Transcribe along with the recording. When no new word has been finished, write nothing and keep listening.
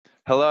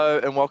Hello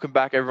and welcome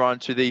back, everyone,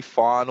 to the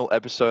final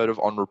episode of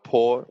On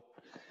Report.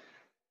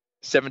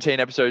 17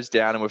 episodes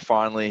down and we're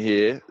finally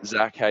here.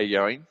 Zach, how you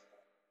going?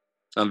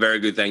 I'm very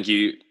good, thank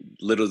you.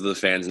 Little do the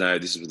fans know,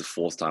 this is the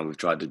fourth time we've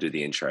tried to do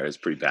the intro. It's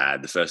pretty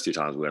bad. The first two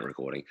times we weren't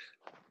recording.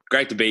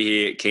 Great to be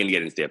here. Keen to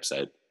get into the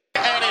episode.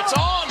 And it's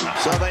on!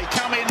 So they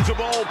come in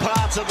from all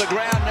parts of the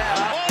ground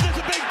now. Oh, there's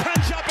a big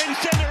punch up in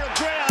centre of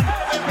ground.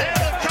 Now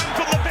they've come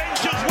from the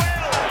bench as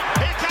well.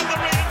 Here come the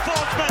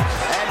reinforcements.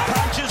 And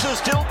punches are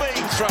still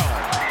being thrown.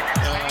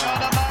 Hang on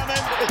a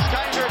moment. It's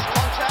dangerous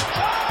contact.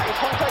 The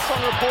contact's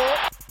on report.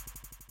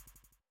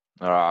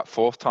 All right,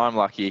 fourth time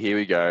lucky. Here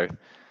we go.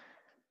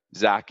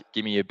 Zach,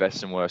 give me your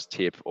best and worst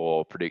tip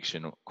or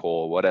prediction,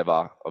 call,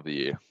 whatever, of the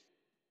year.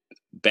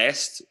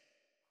 Best,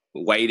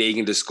 Wade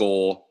Egan to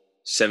score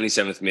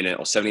 77th minute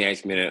or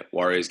 78th minute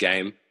Warriors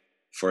game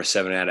for a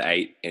 7 out of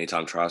 8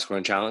 anytime try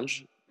scoring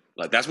challenge.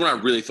 Like, that's when I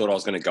really thought I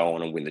was going to go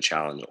on and win the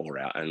challenge all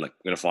out. And like,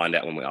 I'm going to find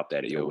out when we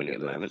update it. You're winning at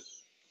the moment.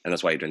 And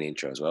that's why you're doing the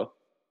intro as well.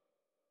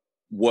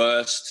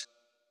 Worst,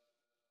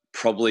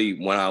 probably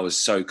when I was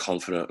so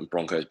confident in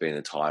Broncos being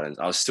the Titans.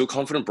 I was still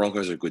confident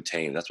Broncos are a good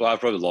team. That's why I've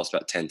probably lost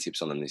about 10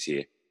 tips on them this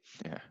year.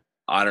 Yeah.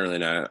 I don't really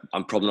know.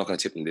 I'm probably not going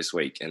to tip them this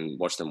week and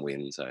watch them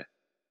win. So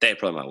they're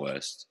probably my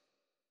worst.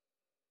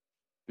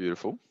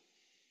 Beautiful.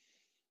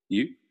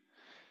 You?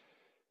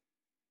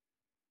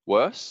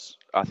 Worst?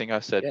 I think I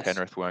said Yes.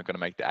 Penrith weren't going to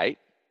make the 8.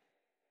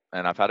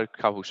 And I've had a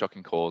couple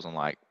shocking calls on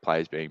like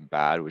players being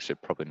bad, which are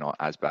probably not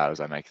as bad as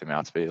I make them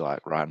out to be,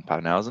 like Ryan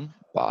Papenhuyzen.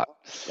 But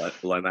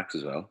Lomax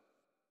as well.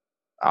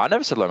 I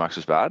never said Lomax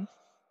was bad.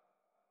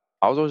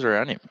 I was always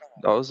around him.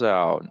 That was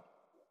our...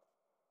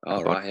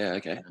 Oh, right. Yeah,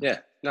 okay. Yeah.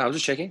 No, I was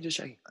just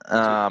checking.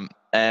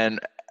 And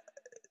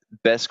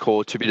best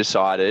call to be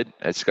decided.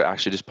 It's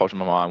actually just popped in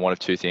my mind. One of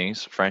two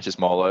things. Francis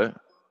Molo,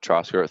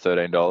 try score at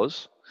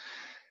 $13.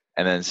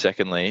 And then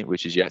secondly,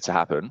 which is yet to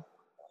happen,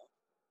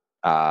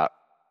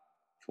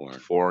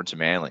 foreign to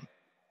Manly.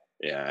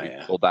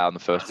 Yeah. Called that on the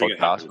first I think it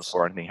podcast happens.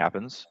 before anything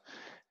happens.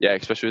 Yeah,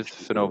 especially with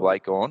Fanua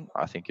Blake gone,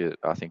 I think it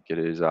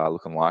is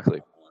looking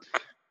likely.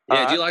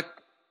 Yeah. Alright,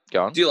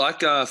 go on. Do you like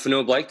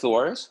Fanua Blake to the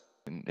Warriors?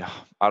 I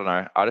don't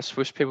know. I just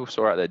wish people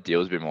saw out their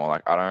deals a bit more.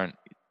 Like, I don't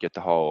get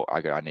the whole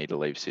I need to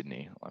leave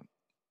Sydney. Like,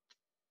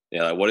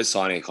 Yeah. Like, what is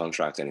signing a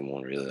contract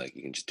anymore? Really? Like,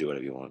 you can just do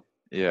whatever you want.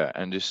 yeah,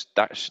 and just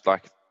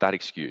that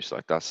excuse,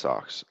 like, that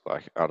sucks.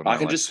 Like, I don't know. I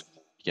can like, just.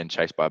 getting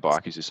chased by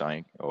bikers or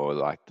something, or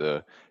like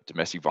the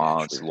domestic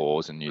violence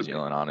laws in New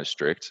Zealand aren't as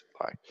strict.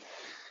 Like,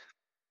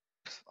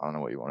 I don't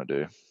know what you want to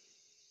do.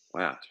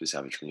 Wow, it's a bit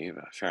savage from you,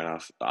 but fair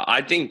enough.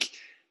 I think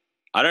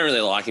I don't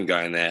really like him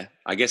going there.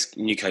 I guess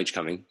new coach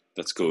coming,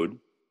 that's good.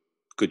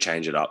 Could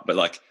change it up. But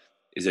like,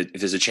 if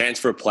there's a chance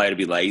for a player to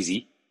be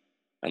lazy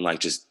and like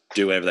just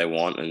do whatever they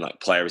want and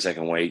like play every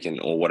second week and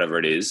or whatever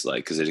it is,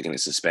 like because they're going to get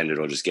suspended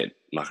or just get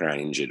mucking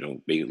around injured or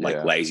be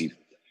like lazy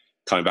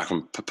coming back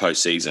from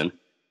postseason,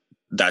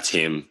 that's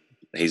him.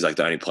 He's like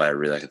the only player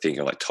really I can think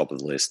of like top of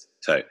the list.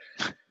 So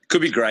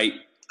could be great.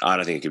 I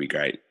don't think it could be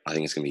great. I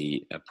think it's going to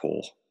be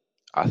poor.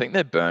 I think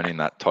they're burning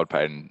that Todd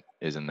Payton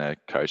isn't their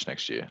coach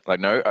next year. Like,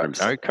 no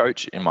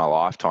coach in my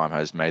lifetime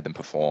has made them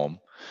perform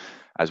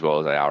as well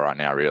as they are right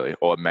now, really,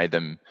 or made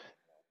them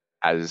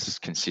as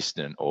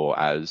consistent or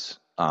as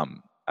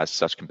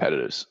such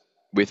competitors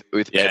with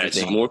everything.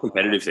 It's a more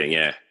competitive thing,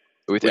 yeah.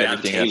 With without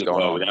everything that's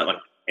going on, without like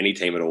any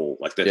team at all.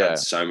 Like they've had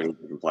so many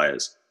different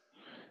players.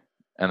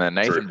 And then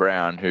Nathan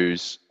Brown,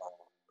 he's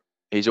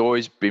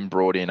always been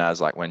brought in as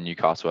like when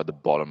Newcastle had the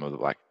bottom of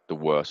like the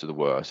worst of the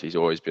worst. He's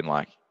always been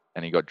like,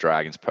 and he got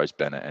Dragons post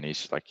Bennett, and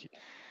he's like,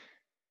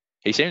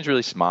 he seems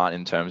really smart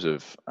in terms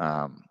of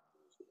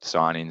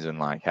signings and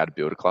like how to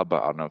build a club,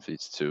 but I don't know if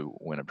it's to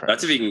win a premiership.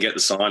 That's if he can get the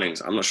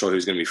signings. I'm not sure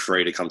who's going to be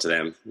free to come to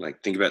them.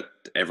 Like think about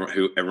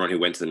everyone who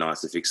went to the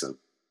Knights to fix them.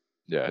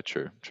 Yeah,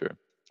 true.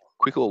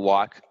 Quick little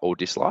like or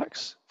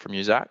dislikes from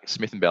you, Zach.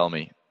 Smith and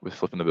Bellamy with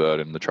flipping the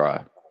bird in the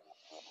try.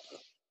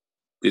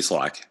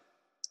 Dislike.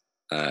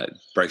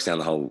 Breaks down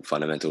the whole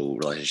fundamental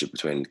relationship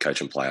between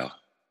coach and player.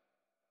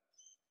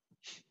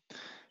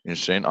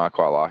 Interesting. I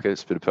quite like it.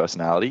 It's a bit of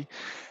personality.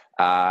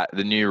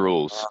 The new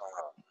rules.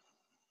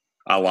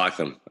 I like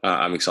them.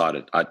 I'm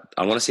excited. I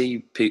want to see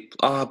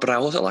people. But I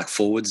also like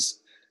forwards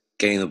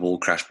getting the ball,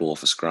 crash ball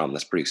off a scrum.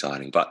 That's pretty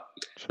exciting. But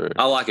True.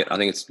 I like it. I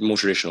think it's more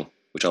traditional,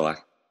 which I like.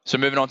 So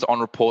moving on to On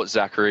Report,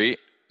 Zachary.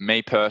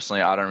 Me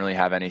personally, I don't really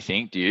have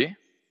anything. Do you?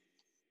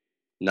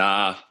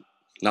 Nah,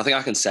 nothing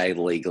I can say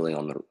legally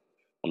on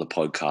the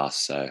podcast.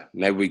 So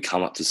maybe we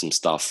come up to some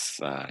stuff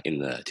in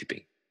the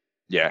tipping.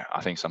 Yeah,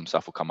 I think some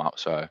stuff will come up.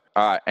 So,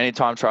 all right,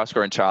 anytime try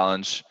scoring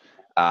challenge.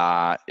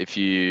 If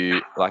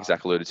you, like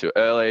Zach alluded to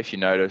earlier, if you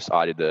noticed,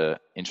 I did the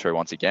intro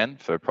once again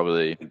for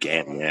probably...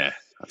 Again, yeah.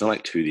 I've done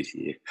like 2 this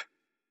year.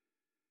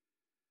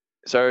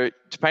 So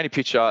to paint a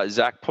picture,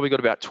 Zach probably got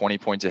about 20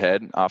 points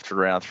ahead after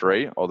round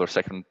 3 or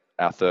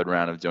our third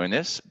round of doing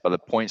this. But the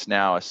points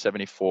now are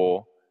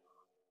 74.9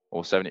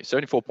 to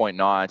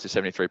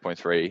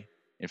 73.3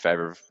 in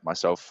favour of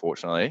myself,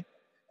 fortunately.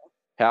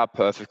 How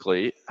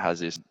perfectly has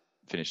this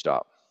finished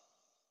up?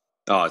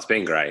 Oh, it's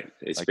been great.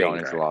 It's been going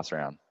great. into the last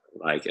round.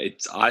 Like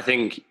I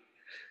think,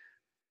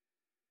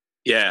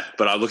 yeah.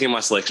 But I'm looking at my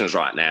selections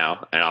right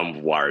now, and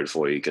I'm worried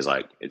for you because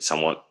like it's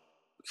somewhat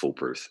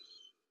foolproof.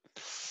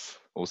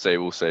 We'll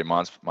see.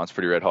 Mine's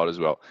pretty red hot as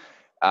well.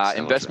 So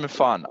Investment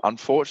fund.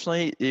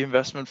 Unfortunately, the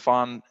investment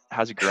fund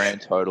has a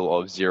grand total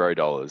of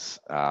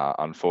 $0.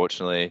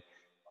 Unfortunately,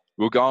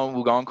 we're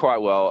going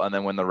quite well, and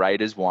then when the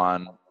Raiders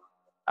won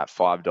at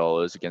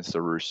 $5 against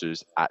the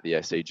Roosters at the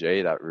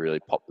SCG, that really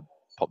popped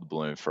the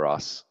balloon for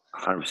us.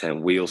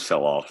 100% wheels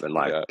fell off, and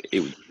like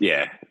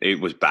it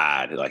was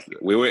bad. Like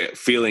we were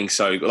feeling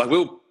so like we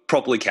were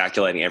properly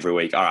calculating every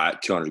week. All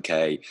right,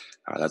 200K.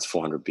 All right, that's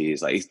 400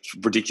 beers. Like it's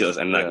ridiculous,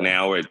 and like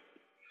now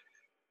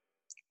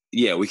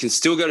we can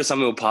still go to some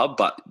little pub,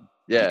 but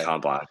you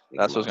can't buy it.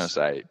 That's what I was going to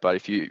say. But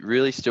if you're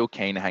really still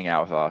keen to hang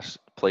out with us,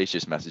 please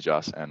just message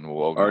us and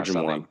we'll organize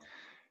something.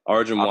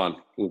 Origin 1.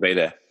 We'll be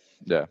there.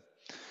 Yeah.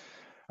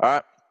 All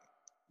right.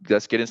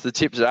 Let's get into the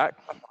tips, Zach.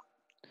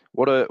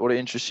 What an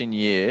interesting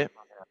year.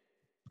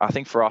 I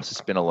think for us,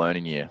 it's been a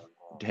learning year,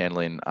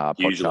 handling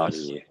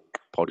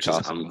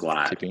podcasts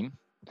and tipping.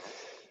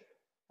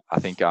 I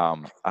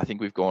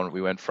think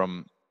we went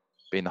from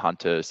being the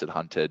hunters to the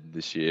hunted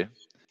this year.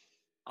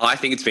 I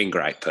think it's been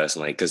great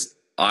personally because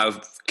I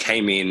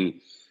came in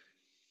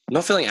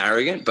not feeling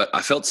arrogant, but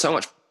I felt so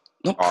much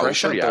not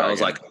pressure, but arrogant. I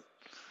was like,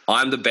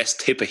 I'm the best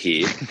tipper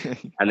here,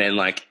 and then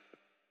like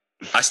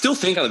I still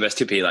think I'm the best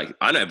tipper here. Like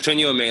I know between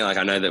you and me, like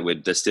I know that we're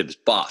the tips,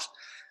 but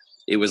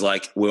it was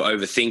like we're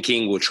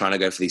overthinking. We're trying to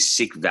go for these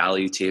sick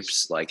value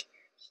tips, like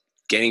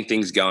getting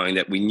things going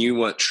that we knew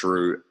weren't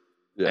true,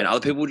 and other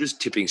people were just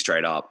tipping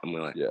straight up, and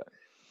we're like,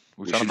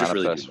 we're trying to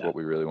manifest what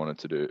we really wanted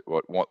to do,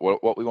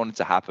 what we wanted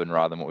to happen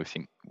rather than what we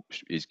think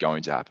is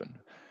going to happen,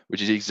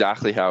 which is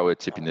exactly how we're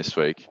tipping this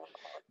week,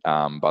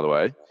 by the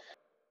way.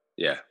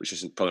 Yeah, which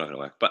is probably not going to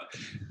work. But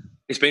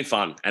it's been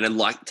fun. And it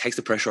like takes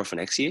the pressure off for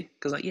next year.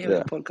 Because like, we have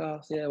a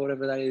podcast,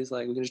 whatever that is.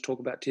 Like, we can just talk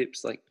about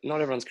tips. Like,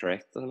 not everyone's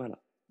correct. Doesn't matter.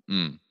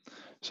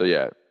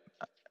 So,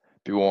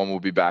 people will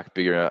be back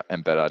bigger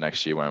and better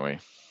next year, won't we?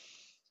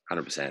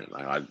 100%.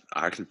 Like,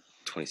 I reckon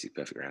 26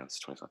 perfect rounds,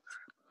 25.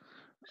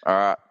 All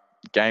right.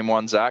 Game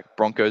 1, Zach.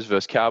 Broncos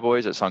versus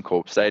Cowboys at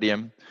Suncorp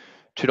Stadium.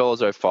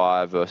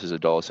 $2.05 versus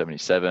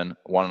 $1.77.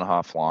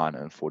 1.5 line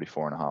and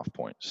 44.5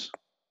 points.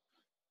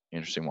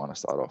 Interesting one to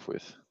start off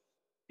with.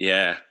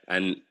 Yeah,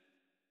 and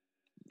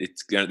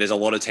there's a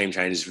lot of team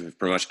changes for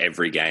pretty much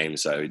every game,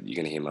 so you're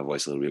going to hear my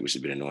voice a little bit, which is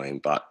a bit annoying,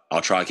 but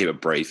I'll try and keep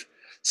it brief.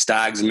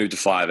 Stags moved to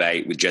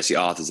 5'8" with Jesse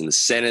Arthurs in the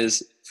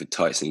centres for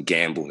Tyson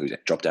Gamble, who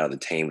dropped out of the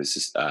team, was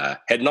just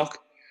head knock.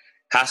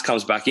 Haas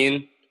comes back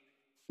in,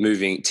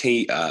 moving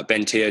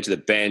Ben Teo to the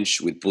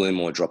bench with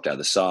Bullimore dropped out of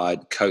the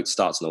side. Coates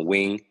starts on the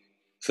wing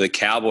for the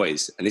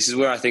Cowboys, and this is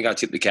where I think I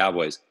tip the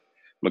Cowboys.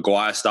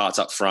 Maguire starts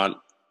up front.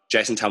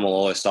 Jason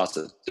Tamalolo starts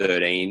at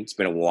 13. It's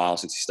been a while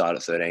since he started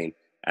at 13.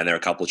 And there are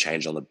a couple of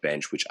changes on the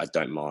bench, which I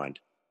don't mind.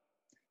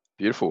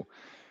 Beautiful.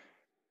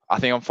 I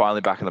think I'm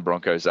finally back in the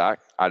Broncos, Zach.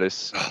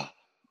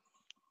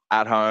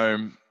 At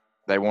home,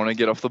 they want to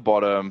get off the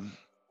bottom.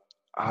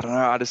 I don't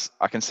know.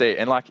 I can see it.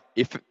 And like,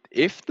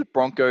 if the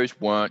Broncos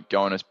weren't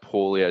going as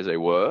poorly as they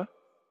were,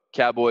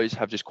 Cowboys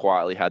have just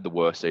quietly had the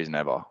worst season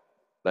ever.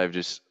 I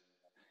think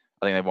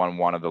they've won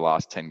one of the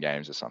last 10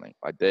 games or something.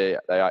 Like they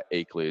are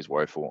equally as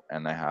woeful,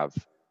 and they have.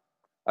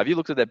 Have you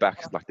looked at their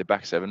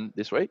back seven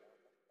this week?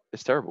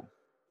 It's terrible.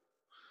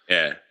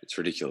 Yeah, it's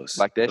ridiculous.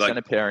 Like their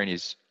centre pairing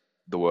is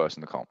the worst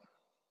in the comp.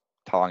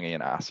 Talangi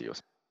and Arce or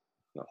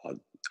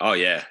something. Oh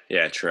yeah,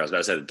 true. I was about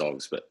to say the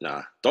Dogs, but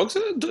nah, Dogs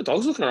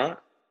looking alright.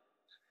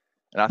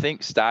 And I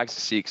think Stags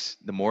 6.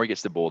 The more he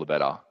gets the ball, the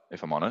better.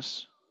 If I'm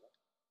honest,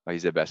 like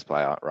he's their best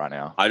player right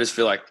now. I just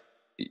feel like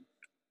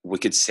we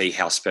could see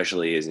how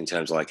special he is in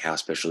terms of like how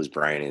special his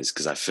brain is,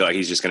 because I feel like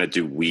he's just going to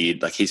do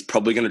weird. Like he's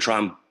probably going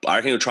to I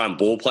reckon he'll try and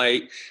ball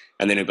play,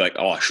 and then he'll be like,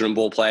 oh, I shouldn't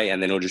ball play,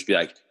 and then he'll just be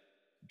like,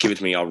 give it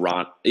to me, I'll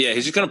run. Yeah,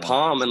 he's just going to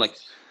palm, and like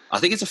I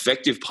think it's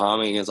effective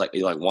palming. It's like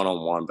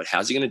one-on-one, but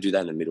how's he going to do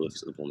that in the middle if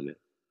it's the ball in the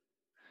middle?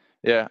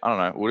 Yeah, I don't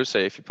know. We'll just see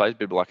if he plays a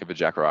bit like a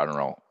Jack Whiten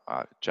role.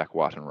 I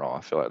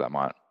feel like that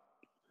might.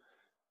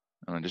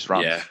 And then just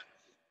run.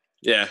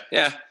 Yeah.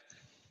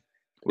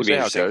 We'll see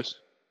how it goes.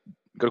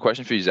 Got a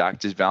question for you, Zach.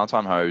 Does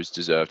Valentine Hose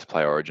deserve to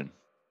play Origin?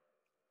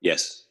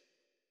 Yes.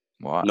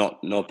 Why?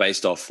 Not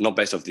based off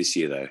this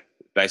year though.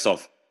 Based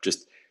off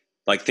just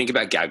like think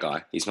about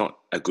Gagai. He's not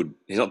that good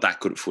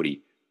at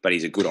footy, but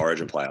he's a good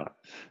Origin player.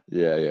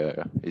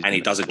 Yeah. And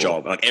he does a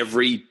job. Like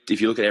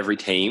if you look at every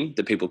team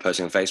that people are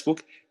posting on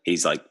Facebook,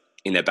 he's like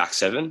in their back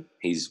seven.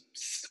 He's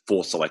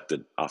 4th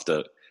selected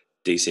after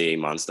DCE,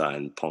 Munster,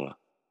 and Ponga.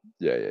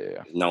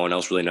 Yeah. No one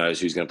else really knows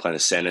who's going to play in the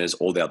centres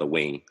or the other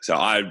wing. So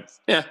I'd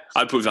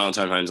put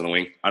Valentine Holmes on the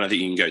wing. I don't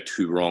think you can go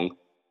too wrong.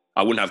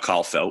 I wouldn't have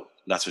Carl Felt,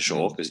 that's for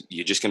sure, because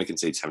you're just going to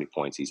concede so many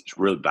points. He's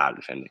really bad at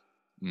defending.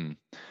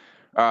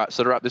 All right,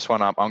 so to wrap this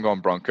one up, I'm going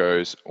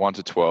Broncos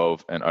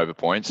 1-12 and over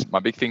points. My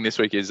big thing this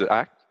week is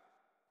that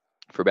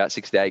for about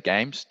 6 to 8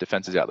 games,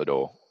 defense is out the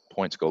door.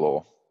 Points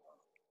galore.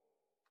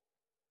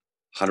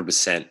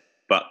 100%.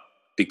 But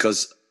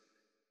because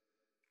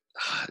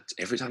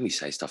Every time you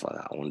say stuff like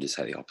that, I wanted to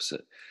say the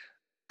opposite.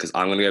 Because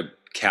I'm going to go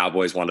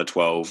Cowboys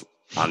 1-12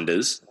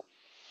 unders.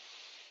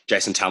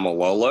 Jason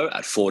Tamalolo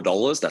at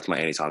 $4. That's my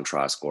anytime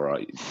try scorer.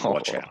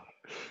 Watch out.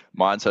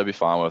 Mine's Herbie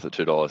Farnworth at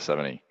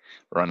 $2.70.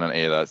 Running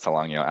either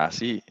Talangi or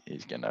Assy,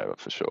 he's getting over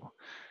for sure.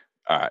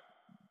 All right.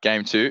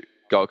 Game 2,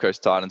 Gold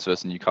Coast Titans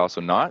versus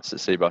Newcastle Knights at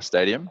Seabus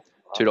Stadium.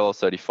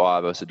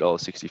 $2.35 versus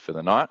 $1.60 for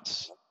the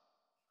Knights.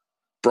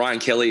 Brian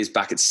Kelly is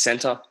back at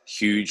centre.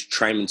 Huge.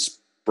 Trayman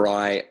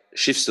Spry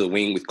shifts to the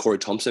wing with Corey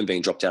Thompson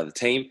being dropped out of the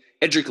team.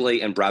 Edric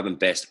Lee and Bradman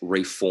Best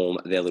reform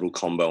their little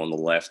combo on the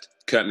left.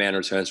 Kurt Mann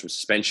returns from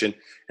suspension,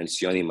 and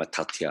Sione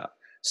Matatia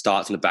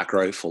starts in the back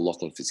row for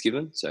Lachlan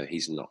Fitzgibbon, so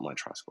he's not my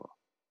try scorer.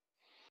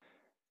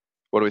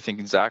 What are we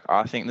thinking, Zach?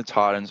 I think the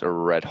Titans are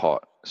red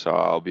hot, so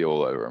I'll be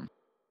all over them.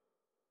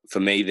 For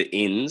me, the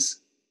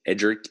ins,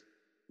 Edric,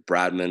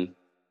 Bradman,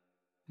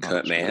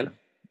 Kurt Mann.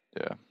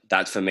 Yeah.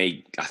 That, for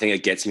me, I think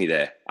it gets me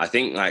there. I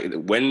think like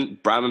when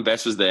Bradman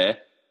Best was there,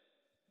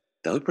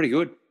 they looked pretty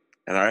good.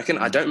 And I reckon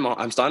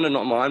I'm starting to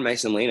not mind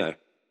Mason Lino.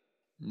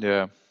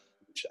 Yeah.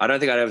 I don't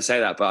think I'd ever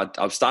say that, but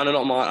I'm starting to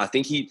not mind. I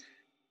think he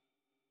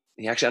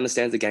actually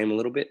understands the game a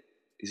little bit.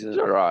 He's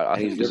all right. I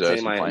think he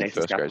deserves to be playing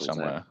first grade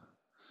somewhere.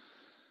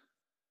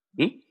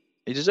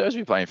 He deserves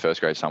to be playing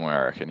first grade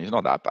somewhere, I reckon. He's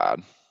not that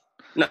bad.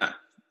 No.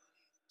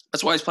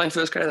 That's why he's playing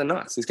first grade at the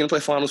Knights. He's going to play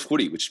finals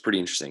footy, which is pretty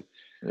interesting.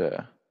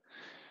 Yeah.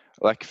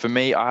 Like, for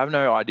me, I have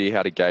no idea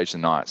how to gauge the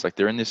Knights. Like,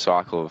 they're in this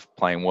cycle of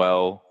playing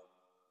well,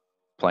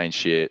 playing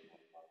shit,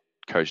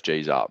 Coach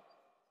G's up.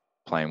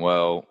 Playing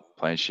well,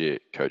 playing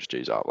shit, Coach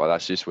G's up. Like,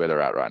 that's just where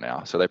they're at right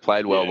now. So they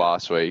played well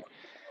last week,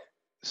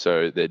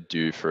 so they're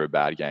due for a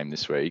bad game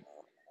this week.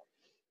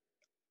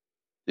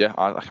 Yeah,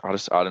 I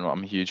don't know.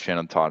 I'm a huge fan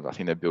of the Titans. I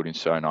think they're building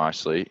so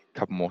nicely. A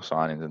couple more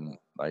signings and,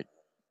 like,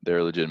 they're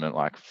a legitimate,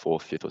 like,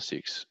 4th, 5th, or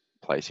 6th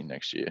placing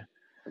next year.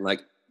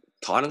 Like,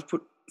 Titans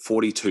put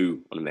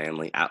 42 on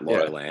Manly at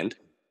Lottoland.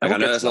 Like, I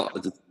know that's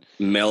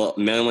not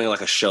Manly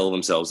like a shell of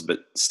themselves, but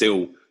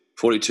still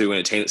 42 in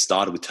a team that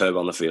started with Turbo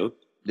on the field.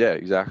 Yeah,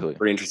 exactly.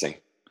 Pretty interesting.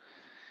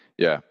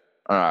 Yeah.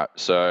 All right.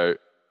 So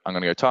I'm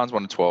going to go Titans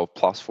 1-12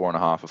 plus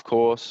 4.5, of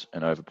course,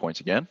 and over points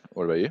again.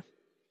 What about you?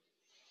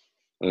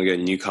 I'm going to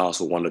go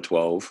Newcastle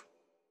 1-12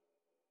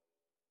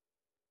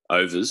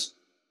 overs,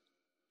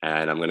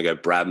 and I'm going to go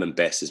Bradman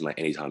Best as my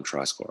anytime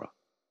try scorer.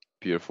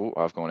 Beautiful.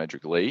 I've gone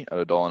Edric Lee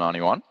at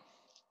 $1.91.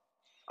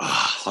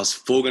 I was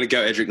full going to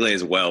go Edric Lee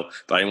as well,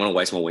 but I didn't want to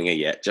waste my winger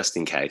yet, just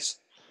in case.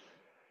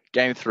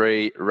 Game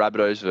 3,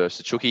 Rabbitohs versus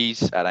the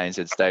Chookies at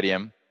ANZ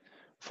Stadium.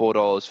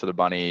 $4 for the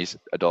Bunnies,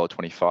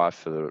 $1.25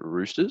 for the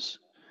Roosters.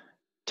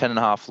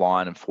 10.5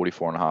 line and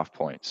 44.5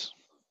 points.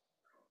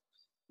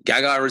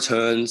 Gagai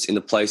returns in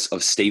the place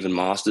of Stephen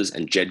Masters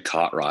and Jed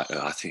Cartwright.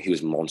 I think he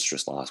was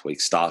monstrous last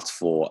week. Starts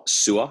for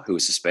Sewer, who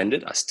was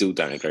suspended. I still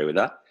don't agree with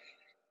that.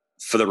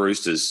 For the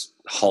Roosters,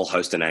 whole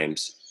host of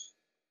names.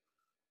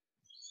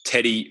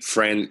 Teddy,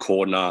 Friend,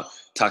 Cordner,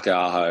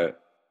 Takeaho,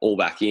 all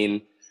back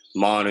in.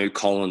 Manu,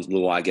 Collins,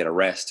 Luai get a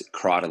rest.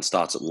 Crichton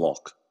starts at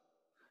lock.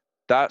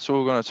 That's what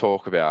we're going to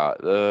talk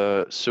about.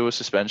 The Sewer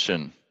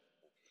suspension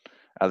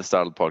at the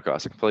start of the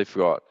podcast. I completely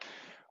forgot.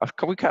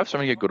 We have so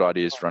many good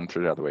ideas to run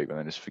through the other week, but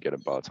then just forget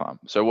it by the time.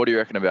 So what do you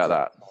reckon about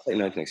that? I think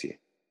no next year.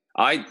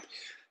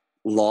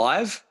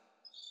 Live,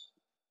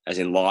 as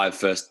in live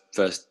first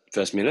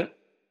minute,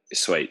 is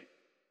sweet.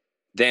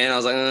 Then I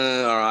was like,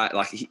 all right.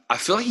 Like I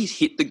feel like he's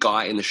hit the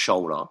guy in the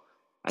shoulder,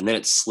 and then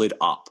it slid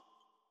up.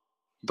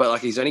 But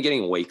like he's only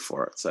getting a week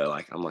for it, so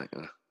like I'm like,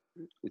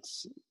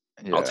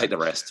 I'll take the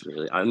rest.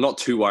 Really, I'm not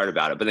too worried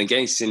about it. But then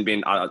getting sin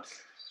bin, I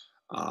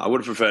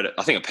would have preferred it.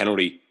 I think a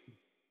penalty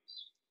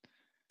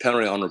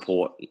on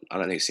report. I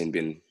don't think sin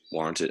bin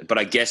warranted. But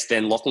I guess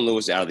then Lachlan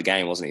Lewis out of the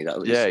game, wasn't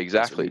he?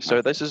 Exactly. Really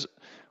so this is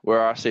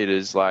where I see it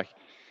as like,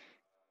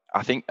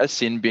 I think a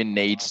sin bin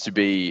needs to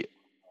be,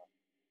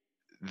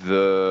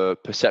 the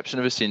perception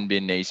of a sin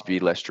bin needs to be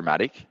less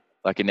dramatic.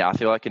 Like, I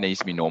feel like it needs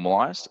to be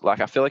normalized. Like,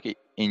 I feel like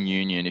in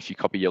union, if you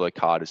copy a yellow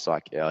card, it's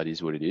like, yeah, it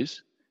is what it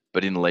is.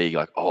 But in league,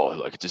 like, oh,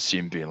 like it's a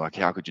sin bin. Like,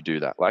 how could you do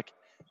that? Like,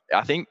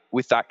 I think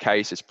with that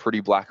case, it's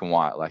pretty black and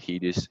white. Like,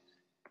 his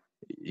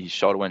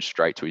shoulder went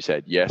straight to his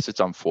head. Yes,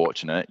 it's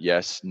unfortunate.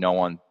 Yes, no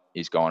one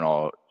is going,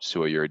 oh,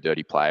 Sewer, you're a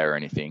dirty player or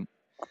anything.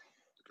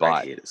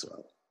 But as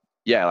well.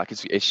 Yeah, like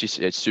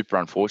it's super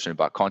unfortunate.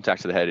 But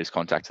contact to the head is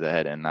contact to the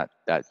head, and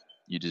that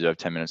you deserve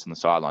 10 minutes on the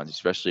sidelines,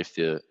 especially if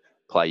the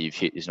player you've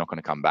hit is not going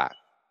to come back.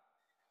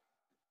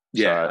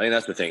 Yeah, so, I think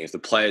that's the thing. If the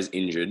player's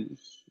injured,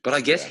 but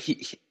I guess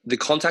the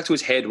contact to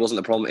his head wasn't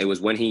the problem. It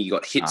was when he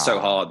got hit so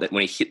hard that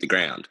when he hit the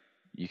ground.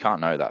 You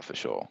can't know that for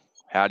sure.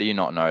 How do you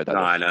not know that? No,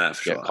 I know that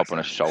for sure. Cop on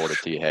a shoulder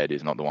to your head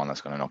is not the one that's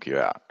going to knock you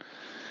out.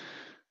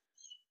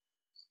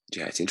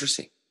 Yeah, it's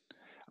interesting.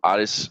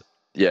 That's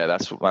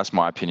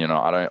my opinion.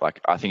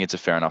 I think it's a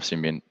fair enough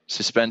sin bin.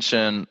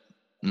 Suspension,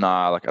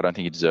 I don't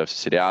think he deserves to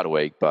sit out a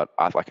week, but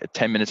I like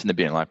 10 minutes in the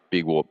bin, like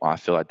big whoop. I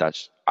feel like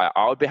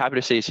I would be happy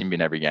to see a sin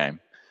bin every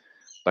game.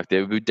 Like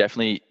there's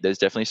definitely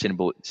sin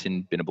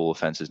binable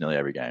offenses nearly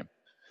every game.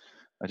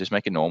 I just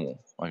make it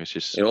normal. Like it's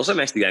just It also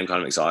makes the game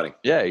kind of exciting.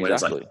 yeah, When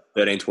it's exactly.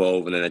 like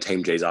 13-12 and then the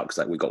team G's up because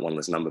like we got one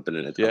less number, but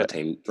then the other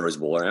team throws the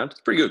ball around.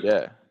 It's pretty good.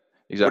 Yeah,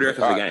 exactly. What do you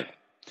reckon for the game?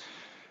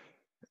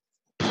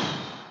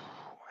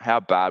 How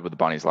bad were the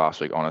Bunnies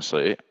last week?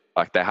 Honestly,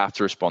 like they have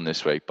to respond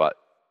this week, but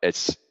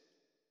it's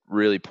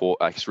really poor.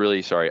 Like it's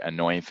really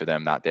annoying for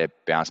them that their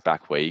bounce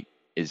back week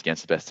is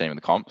against the best team in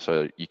the comp,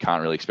 so you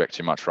can't really expect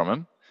too much from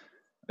them.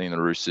 I think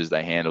the Roosters,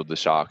 they handled the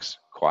Sharks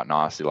quite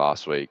nicely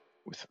last week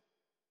with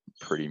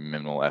pretty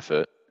minimal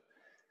effort.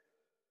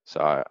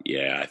 So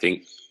yeah, I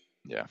think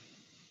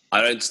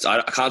I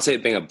can't see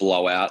it being a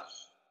blowout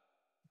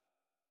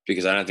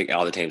because I don't think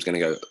either team's going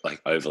to go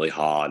like overly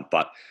hard.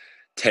 But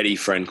Teddy,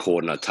 Friend,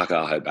 Cordner,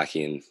 Tucker back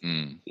in,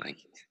 like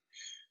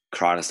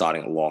Crichton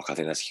starting at lock. I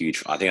think that's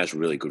huge. I think that's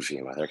really good for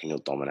him. I reckon he'll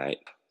dominate.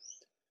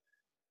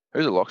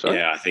 Who's a lock? Sorry?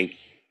 Yeah,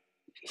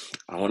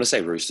 I want to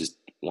say Roosters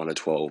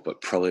 1-12,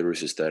 but probably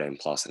Roosters 13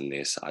 plus in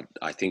this.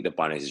 I think the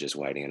Bunnies are just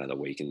waiting another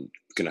week and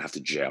going to have to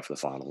jail for the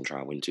final and try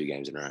and win 2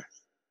 games in a row.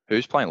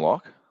 Who's playing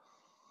lock?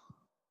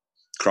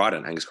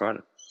 Crichton, Angus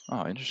Crichton.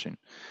 Oh, interesting.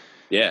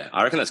 Yeah,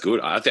 I reckon that's good.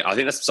 I think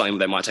that's something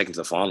they might take into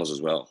the finals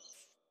as well,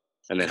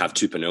 and then have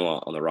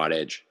Tupanua on the right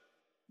edge.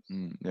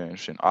 Yeah,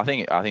 interesting. I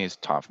think it's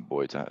time for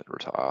Boyd to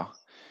retire.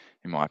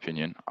 In my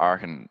opinion, I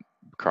reckon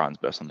Crichton's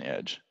best on the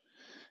edge,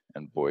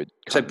 and Boyd.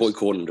 Say Boyd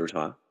Cordner to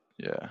retire.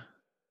 Yeah,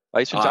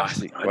 like, it's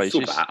fantastic. I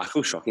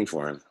feel shocking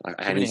for him. Like,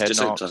 and he's just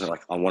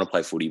like I want to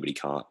play footy, but he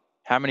can't.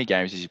 How many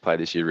games has he played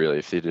this year? Really,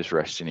 if they're just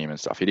resting him and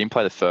stuff, he didn't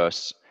play the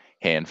first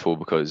handful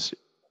because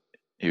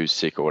he was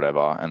sick or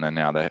whatever, and then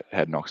now they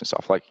had knocks and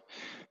stuff. Like,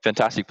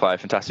 fantastic player,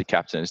 fantastic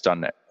captain. Has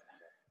done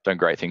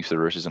great things for the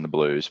Roosters and the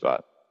Blues,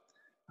 but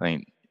I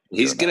think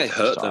he's going to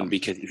hurt them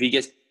because if he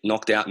gets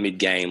knocked out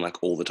mid-game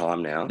like all the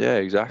time now, yeah,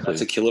 exactly,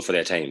 that's a killer for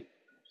their team.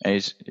 And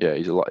he's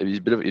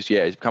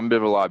become a bit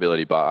of a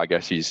liability, but I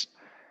guess he's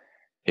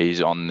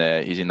on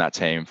there. He's in that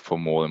team for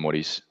more than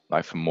his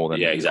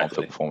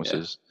on-field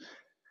performances.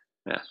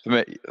 Yeah. For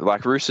me,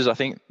 like Roosters, I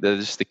think they're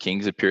just the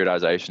kings of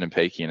periodization and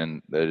peaking,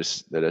 and they're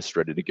just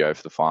ready to go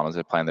for the finals.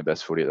 They're playing their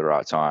best footy at the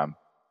right time.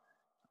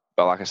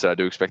 But like I said, I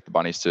do expect the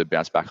Bunnies to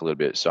bounce back a little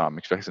bit, so I'm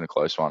expecting a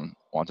close one,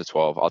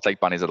 1-12. I'll take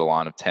Bunnies at a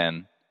line of 10,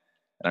 and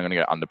I'm going to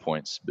go under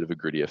points. A bit of a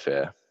gritty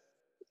affair.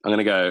 I'm going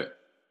to go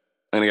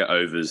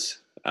overs.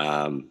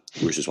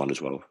 Roosters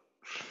 1-12.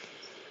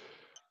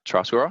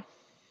 Try scorer?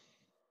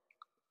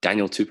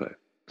 Daniel Tupou.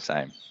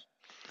 Same.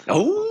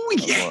 Oh,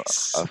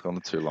 yes. I've gone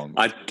too long.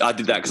 I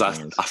did that because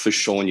I for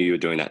sure knew you were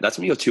doing that. That's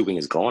me. Your 2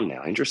 wingers gone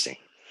now. Interesting.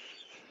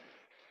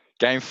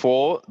 Game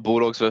 4,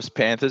 Bulldogs versus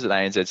Panthers at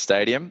ANZ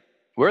Stadium.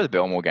 Where are the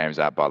Belmore games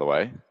at, by the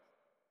way?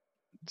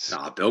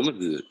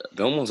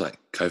 Belmore's like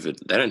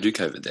COVID. They don't do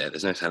COVID there.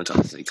 There's no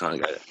sanitizer. You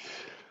can't go there.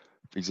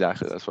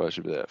 Exactly. That's why I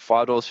should be there.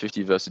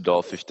 $5.50 versus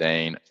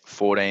 $1.15,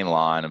 14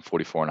 line and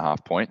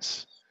 44.5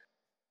 points.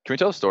 Can we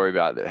tell a story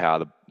about how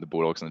the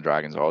Bulldogs and the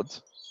Dragons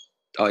odds?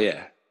 Oh,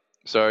 yeah.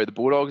 So the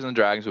Bulldogs and the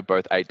Dragons were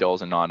both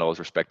 $8 and $9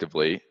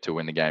 respectively to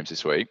win the games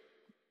this week.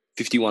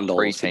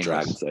 $51 for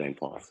Dragons, 13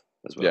 plus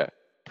as well. Yeah,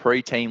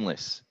 pre-team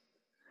lists.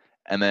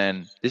 And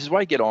then this is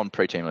why you get on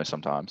pre-team lists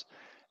sometimes.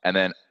 And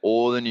then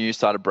all the news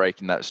started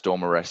breaking that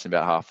Storm are resting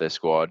about half their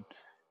squad.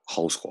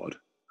 Whole squad.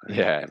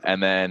 Yeah,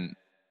 and then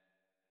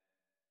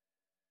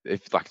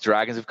if like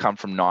Dragons have come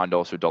from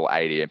 $9 to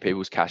 $1.80, and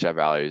people's cash out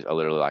values are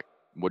literally like,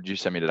 what did you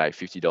send me today?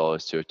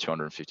 $50 to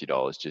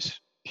 $250,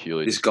 just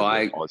purely. This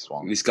guy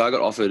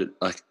got offered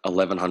like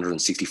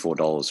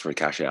 $1,164 for a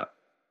cash out.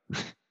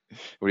 What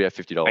do you have?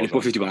 $50, and he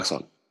put $50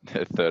 on.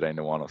 13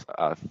 to 1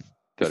 or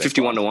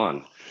 51 to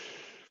 1.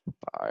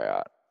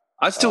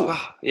 I'd still,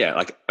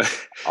 like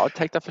I'd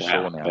take that for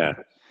sure now. Yeah.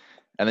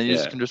 And then you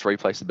can just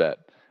replace the bet.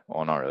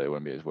 Well, not really. It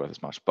wouldn't be as worth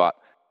as much. But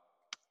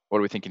what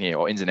are we thinking here?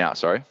 Or ins and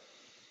outs, sorry.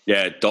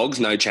 Yeah, Dogs,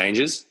 no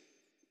changes.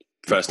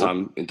 First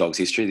time in Dogs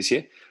history this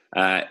year.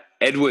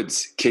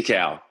 Edwards,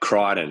 Kickow,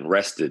 Crichton,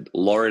 rested.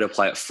 Laurie to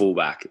play at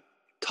fullback.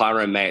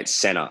 Tyrone May at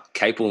centre.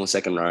 Capel in the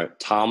second row.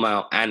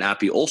 Tarmale and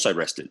Appy also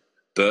rested.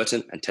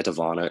 Burton and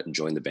Tetavano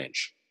joined the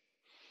bench.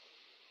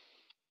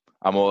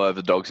 I'm all over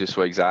the Dogs this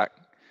week, Zach.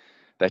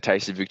 They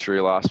tasted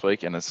victory last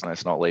week, and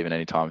it's not leaving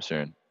anytime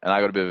soon. And I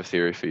got a bit of a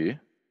theory for you.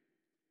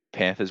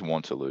 Panthers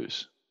want to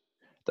lose.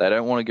 They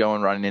don't want to go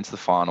and run into the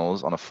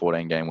finals on a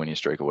 14-game winning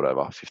streak or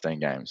whatever, 15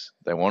 games.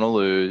 They want to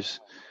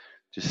lose,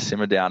 just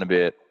simmer down a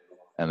bit,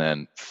 and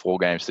then 4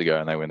 games to go,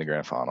 and they win the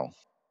grand final.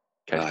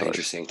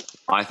 Interesting.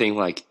 I think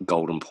like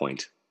Golden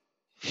Point.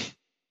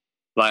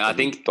 Like I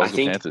think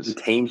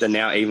the teams are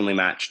now evenly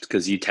matched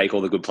because you take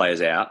all the good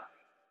players out.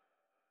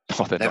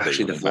 Oh, they've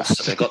actually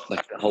divorced. They've got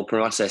like the whole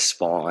pretty much their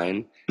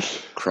spine,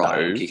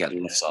 kick out the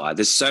left side.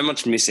 There's so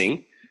much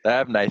missing. They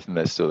have Nathan.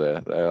 They're still there.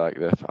 I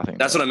think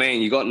that's what I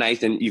mean. You got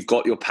Nathan. You've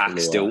got your pack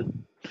still.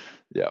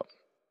 Yeah.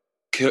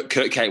 Kurt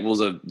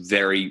Capewell's a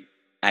very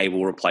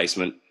able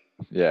replacement.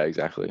 Yeah,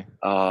 exactly.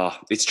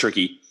 It's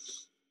tricky,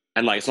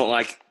 and like it's not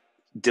like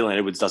Dylan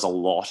Edwards does a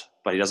lot,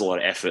 but he does a lot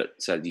of effort.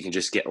 So you can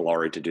just get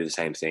Laurie to do the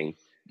same thing.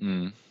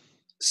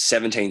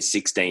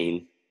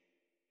 17-16,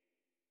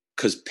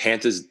 because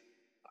Panthers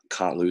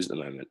can't lose at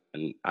the moment.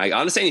 And I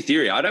understand your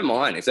theory. I don't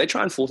mind. If they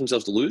try and force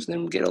themselves to lose,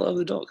 then get all over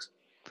the Dogs.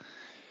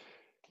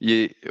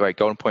 Wait,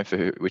 golden point for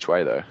who? Which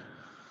way though?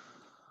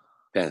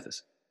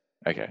 Panthers.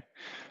 Okay.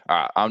 All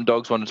right. I'm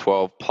Dogs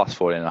 1-12 plus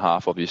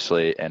 14.5,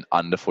 obviously, and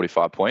under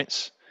 45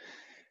 points.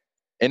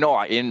 And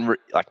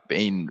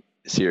being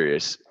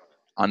serious,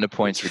 under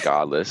points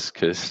regardless,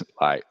 because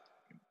like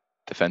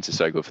defense is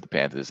so good for the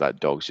Panthers that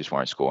Dogs just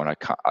won't score, and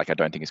I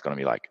don't think it's going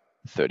to be like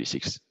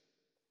 36-12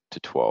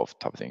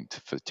 type of thing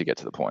to get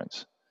to the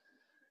points.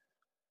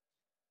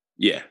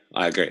 Yeah,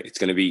 I agree. It's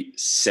going to be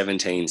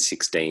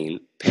 17-16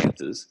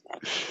 Panthers.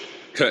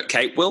 Kurt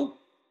Capewell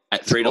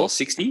at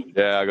 $3.60.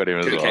 Yeah, I got him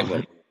as well.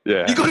 Capewell.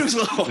 Yeah. You got him as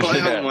well?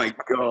 Yeah. Oh, my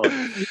God.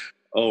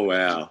 Oh,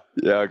 wow.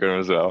 Yeah, I got him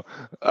as well.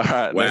 All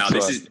right. Wow,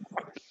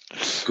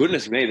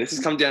 goodness me. This has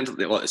come down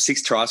to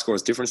 6 try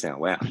scores difference now.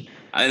 Wow.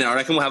 And I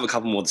reckon we'll have a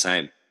couple more the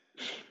same.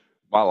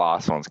 My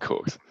last one's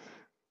cooked.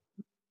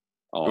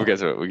 Oh. We'll get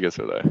to it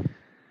though.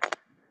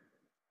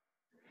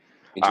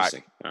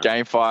 Interesting. All right.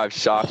 Game 5,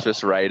 Sharks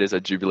vs Raiders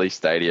at Jubilee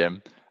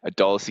Stadium.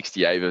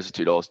 $1.68 versus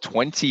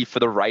 $2.20 for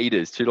the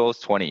Raiders.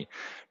 $2.20.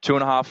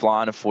 2.5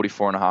 line of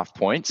 44.5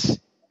 points.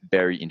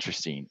 Very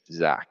interesting.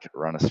 Zach,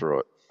 run us through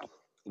it.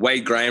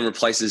 Wade Graham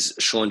replaces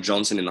Sean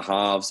Johnson in the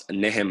halves.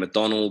 Nehem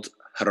McDonald,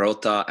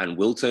 Hirota, and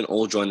Wilton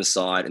all join the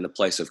side in the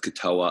place of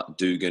Katoa,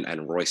 Dugan,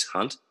 and Royce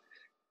Hunt.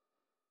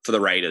 For the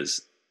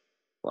Raiders,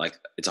 like,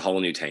 it's a whole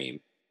new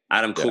team.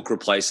 Adam Cook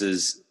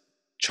replaces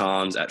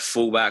Chance at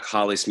fullback.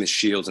 Harley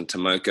Smith-Shields and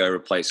Tomoko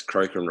replace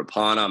Croker and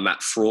Rapana.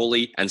 Matt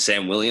Frawley and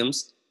Sam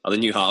Williams are the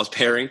new halves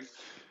pairing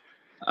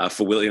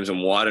for Williams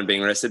and White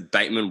being rested.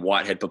 Bateman,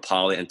 Whitehead,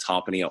 Papali, and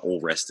Tarpany are all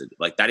rested.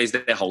 Like, that is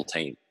their whole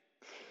team.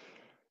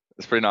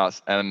 It's pretty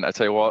nice. And I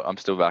tell you what, I'm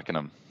still backing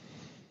them.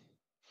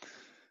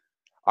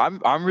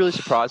 I'm really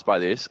surprised by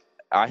this.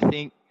 I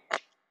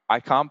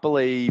can't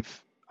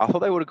believe – I thought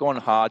they would have gone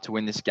hard to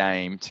win this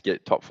game to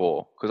get top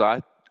 4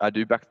 because I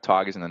do back the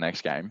Tigers in the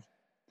next game.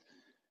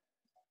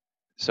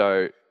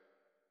 So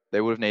they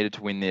would have needed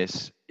to win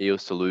this,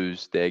 Eels to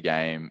lose their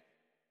game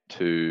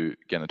to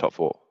get in the top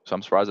 4. So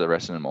I'm surprised they're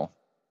resting them all.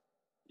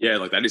 Yeah,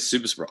 like that is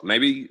super surprising.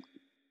 Maybe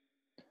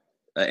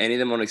any of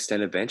them on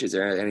extended bench? Is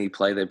there any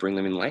play they bring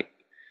them in late?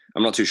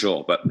 I'm not too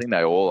sure, but I think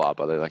they all are.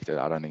 But I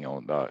don't think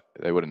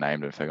they would have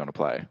named them if they're going to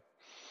play.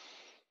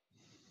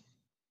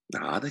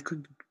 Nah, they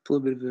could pull a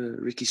bit of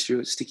a Ricky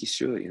Stewart, Sticky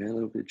Stewart, a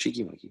little bit of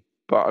cheeky monkey.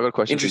 But I got a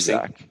question for you, Interesting.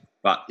 Zach.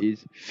 But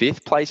is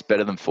 5th place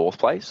better than 4th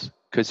place?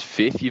 Because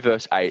 5th you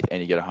verse 8th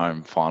and you get a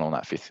home final in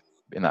that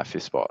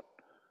 5th spot.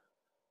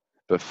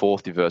 But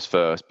 4th you verse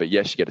 1st. But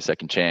yes, you get a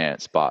second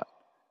chance. But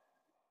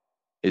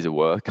is it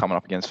worth coming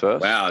up against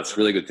 1st? Wow, it's a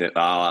really good thing.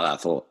 I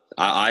thought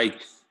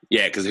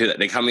because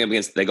they're coming up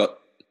against they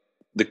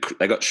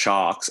got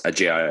Sharks at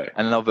GIO,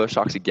 and then they'll verse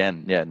Sharks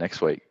again. Yeah, next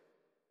week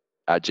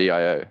at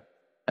GIO,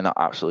 and they'll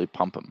absolutely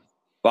pump them.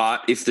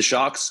 But if the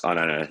Sharks, I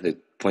don't know, the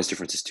points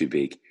difference is too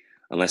big.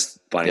 Unless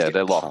Bunnies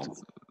they're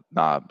locked.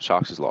 Nah,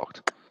 Sharks is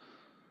locked.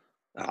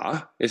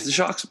 If the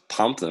Sharks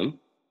pump them,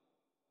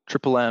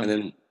 Triple M, and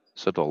then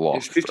so they're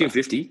locked.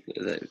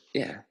 50-50,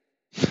 yeah.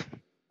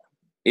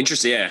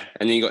 Interesting, yeah.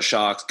 And then you got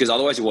Sharks because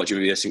otherwise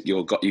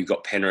you've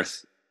got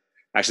Penrith.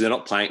 Actually, they're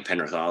not playing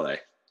Penrith, are they?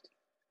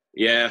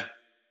 Yeah,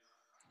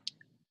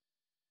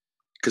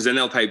 because then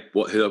they'll play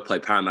who they'll play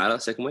Parramatta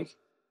second week.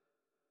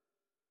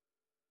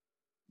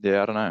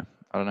 Yeah, I don't know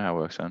how it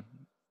works then.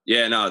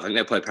 Yeah, no, I think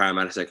they'll play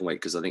Parramatta second week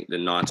because I think the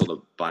Knights or the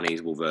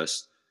Bunnies will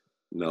verse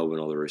Melbourne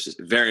or the Roosters.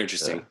 Very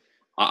interesting. Yeah.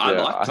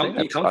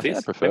 I come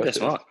fifth. Maybe they're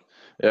smart.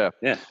 Yeah.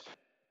 Yeah.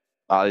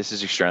 This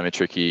is extremely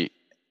tricky.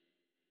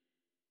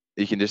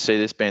 You can just see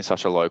this being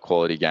such a low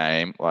quality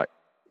game. Like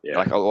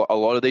a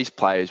lot of these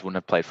players wouldn't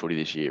have played footy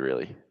this year,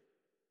 really.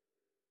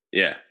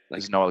 Yeah.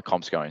 There's no other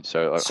comps going.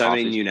 So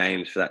many new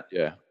names for that.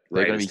 Yeah.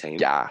 They're going to be team.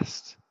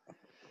 gassed.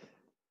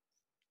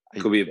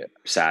 It could be a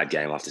sad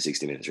game after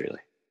 60 minutes, really.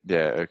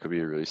 Yeah, it could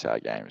be a really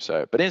sad game.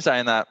 So, but in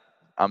saying that,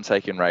 I'm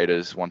taking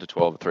Raiders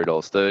 1-12 at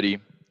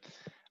 $3.30.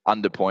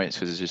 Under points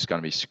because it's just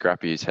going to be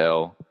scrappy as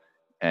hell.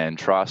 And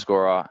try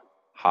scorer,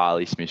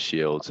 Harley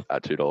Smith-Shields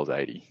at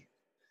 $2.80.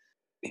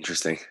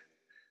 Interesting.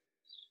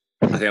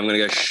 I think I'm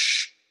going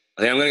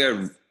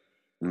to go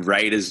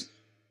Raiders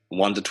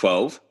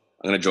 1-12.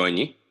 I'm going to join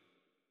you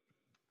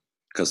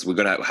because we're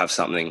going to have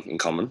something in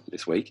common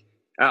this week.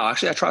 Oh,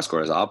 actually, our try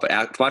scorers are,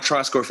 but my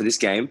try scorer for this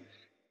game,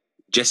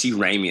 Jesse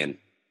Ramian.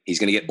 He's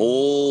going to get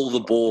all the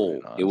ball.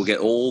 Nice. He will get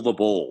all the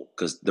ball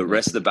because the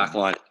rest of the back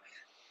line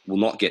will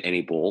not get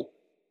any ball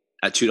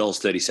at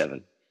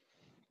 $2.37.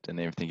 Didn't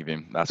even think of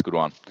him. That's a good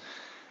one.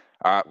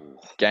 All right,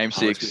 game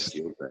 6.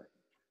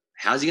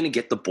 How's he going to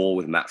get the ball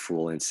with Matt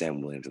Frawley and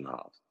Sam Williams in the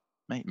half?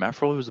 Mate, Matt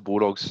Frawley was the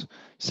Bulldogs'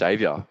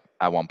 saviour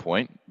at one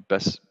point.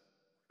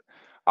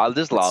 I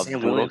just love the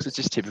Bulldogs. It's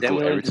just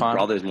typical. Every time, his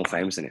brother is more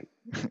famous than him.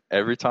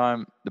 Every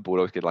time the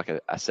Bulldogs get like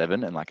a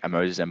 7 and like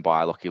Moses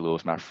Mbai, Lockie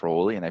Lewis, Matt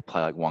Frawley, and they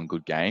play like one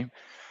good game,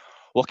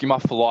 lock him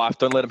up for life.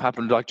 Don't let him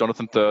happen to like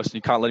Jonathan Thurston.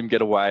 You can't let him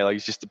get away. Like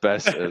he's just the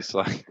best. It's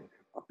like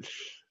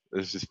it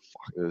was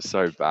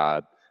so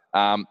bad.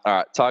 All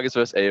right, Tigers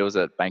versus Eels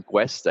at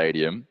Bankwest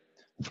Stadium.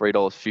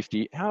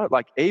 $3.50. How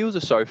Eels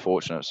are so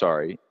fortunate.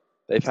 Sorry,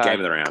 they've had Game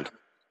of the round.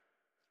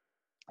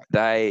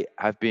 They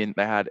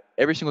had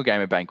every single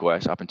game at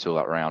Bankwest up until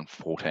like round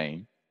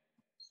 14.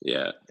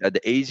 Yeah. They had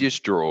the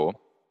easiest draw.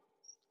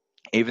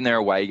 Even their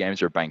away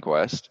games are at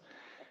Bankwest.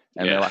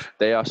 And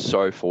they are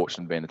so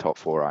fortunate to be in the top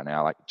 4 right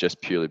now,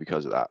 just purely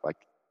because of that.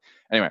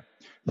 Anyway,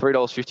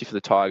 $3.50 for the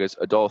Tigers,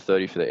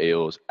 $1.30 for the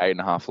Eels,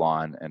 8.5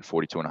 line, and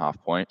 42.5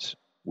 points.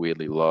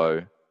 Weirdly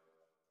low.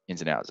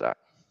 Ins and outs, Zach.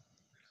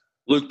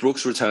 Luke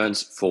Brooks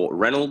returns for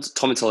Reynolds.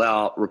 Tommy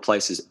Talau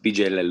replaces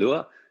BJ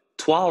Leilua.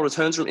 Twal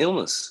returns from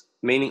illness,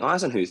 meaning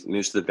Eisenhuth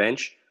moves to the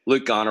bench.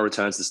 Luke Garner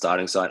returns to the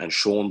starting side, and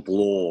Sean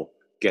Blore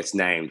gets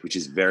named, which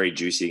is very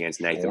juicy against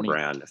Nathan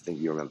Brown. I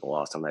think you remember the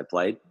last time they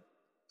played.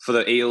 For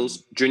the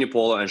Eels, Junior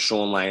Paulo and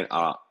Sean Lane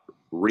are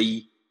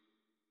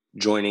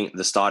rejoining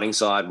the starting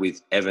side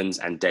with Evans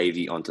and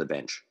Davey onto the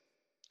bench.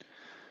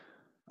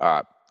 All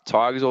right.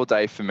 Tigers all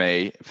day for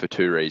me for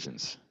 2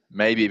 reasons.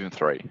 Maybe even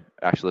 3.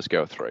 Actually, let's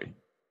go with 3.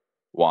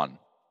 1,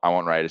 I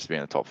want Raiders to be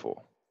in the top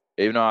 4.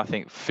 Even though I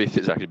think 5th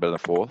is actually better than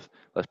 4th,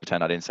 let's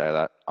pretend I didn't say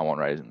that. I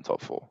want Raiders in the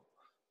top 4.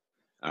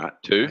 All right.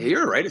 2.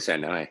 You're a Raiders fan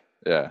now, eh?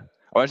 Yeah.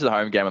 I went to the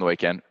home game on the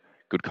weekend.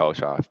 Good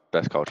culture.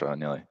 Best culture,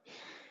 nearly.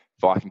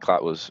 Viking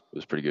clap was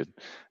pretty good.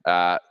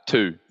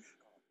 2,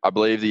 I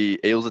believe the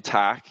Eels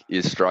attack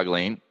is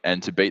struggling,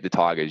 and to beat the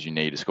Tigers, you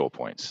need to score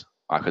points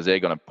because they're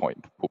going to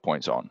put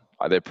points on.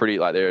 They're pretty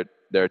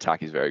their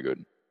attack is very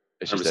good.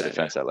 It's just their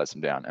defense that lets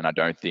them down, and I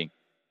don't think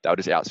they'll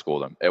just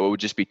outscore them. It will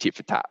just be tit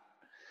for tat.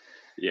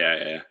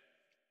 Yeah.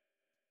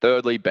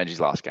 Thirdly, Benji's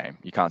last game.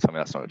 You can't tell me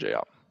that's not a G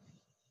up.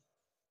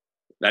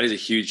 That is a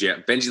huge G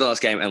up. Benji's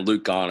last game and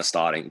Luke Garner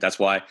starting. That's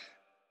why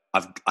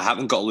I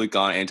haven't got Luke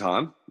Garner in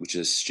time, which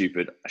is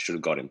stupid. I should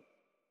have got him.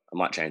 I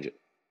might change it.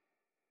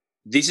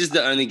 This is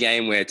the only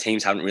game where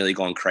teams haven't really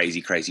gone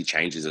crazy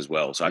changes as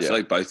well. So I feel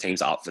like both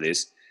teams are up for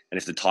this. And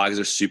if the Tigers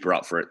are super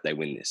up for it, they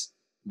win this.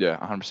 Yeah,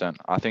 100%.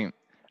 I think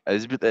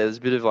there's a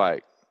bit of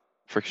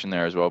friction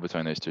there as well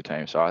between these two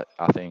teams. So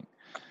I think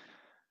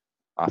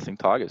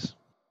Tigers.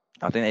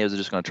 I think the Eagles are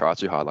just going to try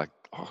too hard. We're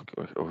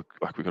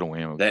going to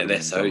win.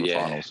 They're so,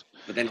 yeah. Finals.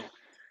 But then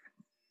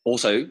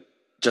also,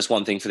 just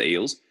one thing for the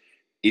Eels.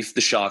 If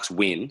the Sharks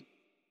win,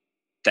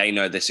 they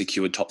know they're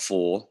secured top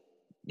 4.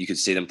 You could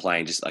see them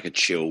playing just like a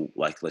chill,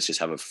 let's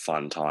just have a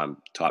fun time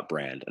type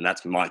brand. And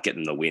that might get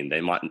them the win. They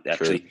might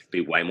actually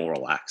be way more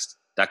relaxed.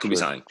 That could be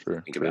something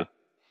to think about.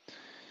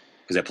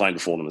 Because they're playing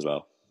before them as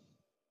well.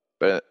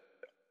 But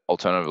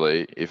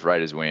alternatively, if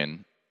Raiders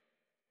win,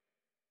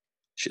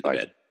 shit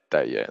the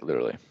bed.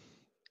 Literally.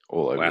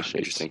 All over the sheets.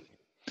 Interesting.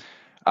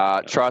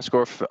 Try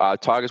scorer,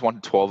 Tigers 1-12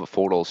 at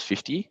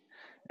 $4.50.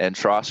 And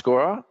try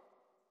scorer,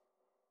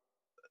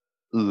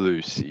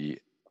 Lucy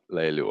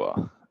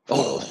Leilua,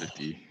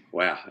 $4.50.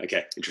 Wow.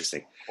 Okay.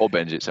 Interesting. Or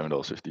Benji at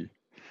 $7.50.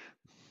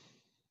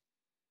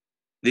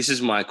 This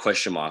is my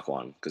question mark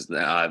one because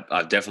I'm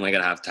definitely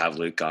going to have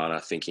Luke Garner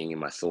thinking in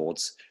my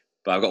thoughts.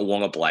 But I've got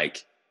Wonga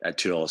Blake at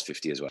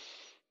 $2.50 as well.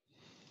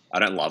 I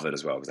don't love it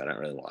as well because I don't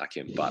really like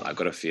him. But I've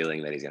got a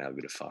feeling that he's going to have a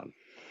bit of fun.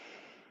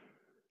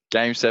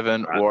 Game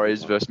 7,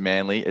 Warriors versus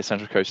Manly at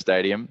Central Coast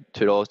Stadium.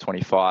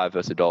 $2.25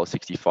 versus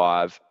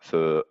 $1.65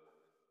 for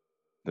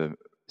the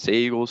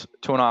Sea Eagles.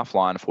 2.5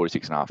 line,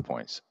 46.5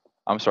 points.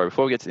 I'm sorry,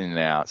 before we get to the in and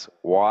outs,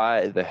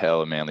 why the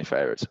hell are Manly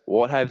favourites?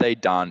 What have they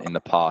done in the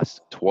past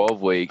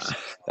 12 weeks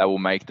that will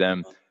make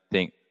them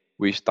think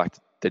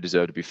they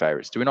deserve to be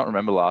favourites? Do we not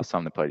remember last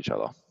time they played each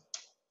other?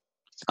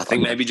 I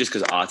think maybe just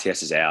because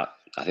RTS is out.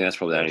 I think that's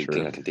probably the only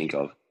thing I can think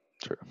of.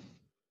 True.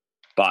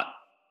 But,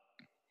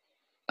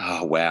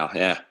 oh, wow,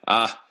 yeah.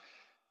 I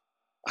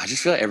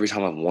just feel like every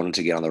time I've wanted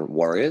to get on the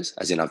Warriors,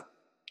 as in I've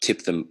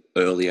tipped them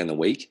earlier in the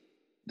week,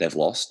 they've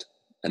lost.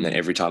 And then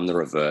every time the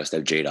reverse,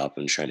 they've G'd up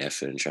and shown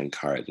effort and shown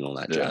courage and all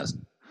that jazz.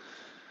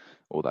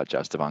 All that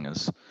jazz to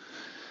bungers.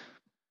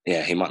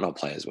 Yeah, he might not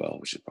play as well,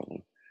 which is a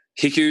problem.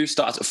 Hiku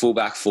starts at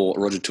fullback for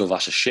Roger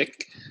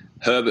Tuivasa-Sheck.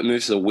 Herbert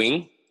moves to the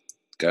wing.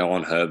 Go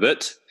on,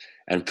 Herbert.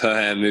 And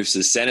Perham moves to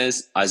the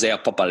centres. Isaiah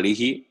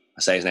Papali'i,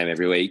 I say his name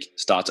every week,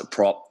 starts at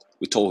prop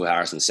with Tohu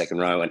Harris in the second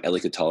row and Eli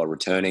Katoa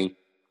returning,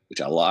 which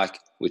I like,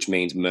 which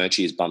means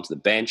Murchie is bumped to the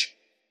bench.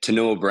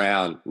 Tanua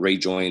Brown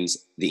rejoins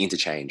the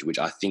interchange, which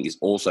I think is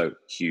also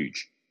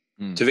huge.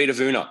 Tavita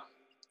Vuna,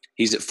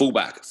 he's at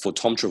fullback for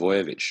Tom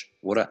Trbojevic.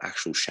 What an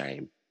actual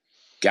shame.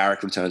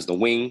 Garrick returns to the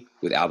wing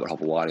with Albert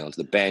Hopewadi onto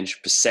the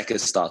bench. Paseka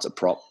starts at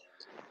prop.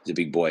 He's a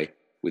big boy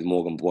with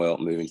Morgan Boyle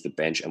moving to the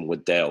bench. And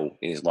Waddell,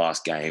 in his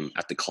last game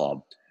at the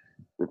club,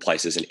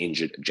 replaces an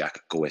injured Jack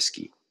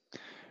Gawecki.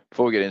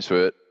 Before we get into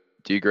it,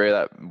 do you agree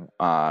that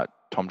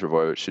Tom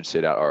Trbojevic should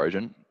sit out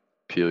Origin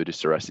purely just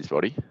to rest his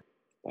body?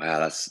 Wow,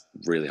 that's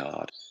really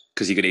hard.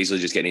 Because he could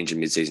easily just get injured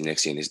mid-season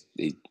next year and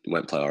he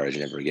won't play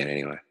Origin ever again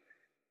anyway.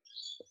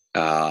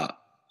 I'm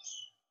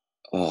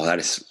going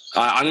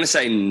to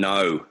say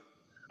no.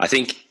 I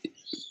think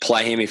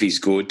play him if he's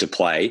good to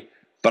play,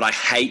 but I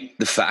hate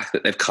the fact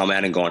that they've come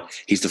out and gone,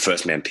 he's the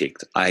first man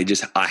picked. I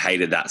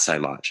hated that so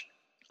much.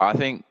 I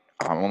think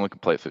I'm on the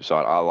complete flip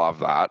side. I love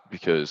that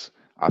because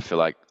I feel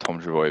like Tom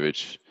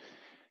Trbojevic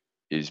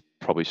is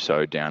probably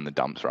so down the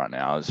dumps right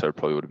now. So it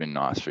probably would have been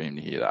nice for him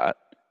to hear that.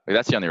 Like,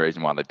 that's the only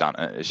reason why they've done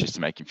it. It's just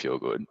to make him feel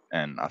good.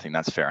 And I think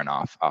that's fair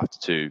enough after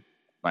 2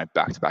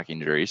 back-to-back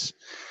injuries.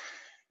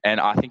 And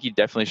I think he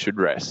definitely should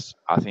rest.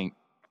 I think,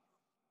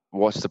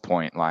 what's the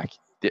point? Like,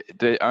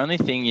 the only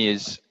thing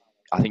is,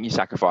 I think you're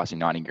sacrificing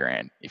 90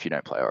 grand if you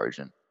don't play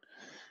Origin.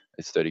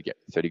 It's 30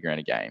 grand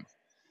a game.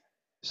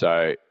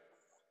 So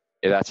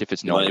that's if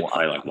it's not. You only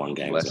play like one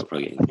game. So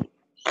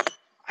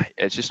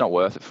it's just not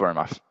worth it for him.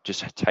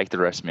 Just take the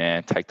rest,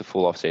 man. Take the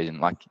full off season.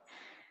 Like,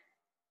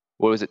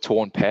 what was it?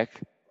 Torn pec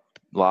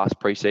last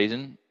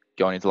preseason,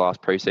 going into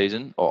last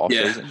preseason or off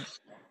season,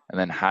 and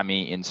then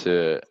hammy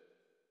into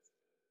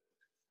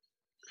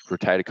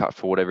rotator cuff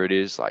for whatever it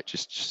is. Like,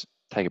 just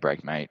take a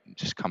break, mate.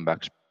 Just come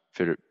back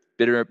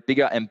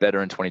bigger and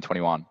better in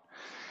 2021.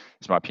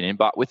 Is my opinion.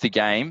 But with the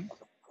game,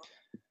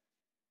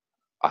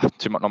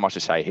 not much to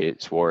say here.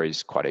 It's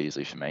Warriors quite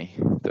easily for me.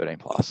 13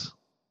 plus.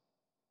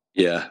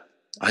 Yeah.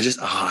 I've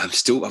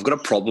got a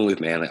problem with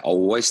Manly. I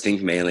always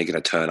think Manly are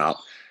going to turn up.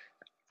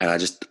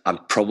 And I'm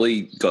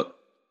probably got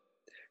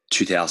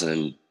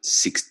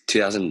 2006,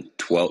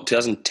 2012,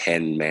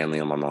 2010 Manly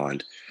on my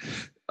mind.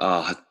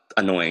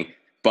 Annoying.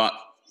 But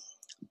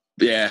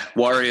yeah,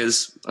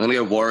 Warriors. I'm going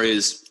to go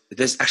Warriors.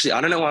 There's actually,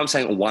 I don't know why I'm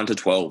saying 1 to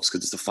 12s because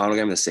it's the final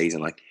game of the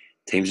season. Like,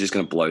 teams are just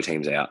going to blow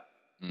teams out.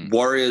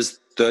 Warriors,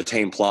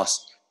 13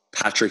 plus,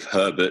 Patrick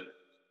Herbert,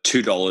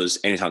 $2,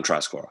 anytime try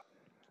scorer.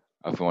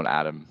 I've gone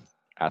Adam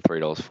at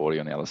 $3.40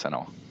 on the other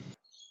center.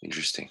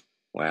 Interesting.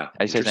 Wow. How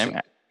do you say his name?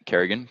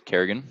 Kerrigan.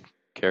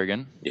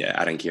 Yeah,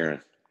 Adam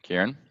Kieran.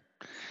 All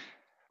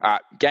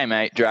right, game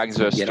 8, Dragons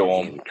versus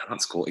Storm. He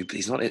can't score.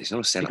 He's not a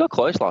center. He got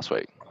close last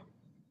week.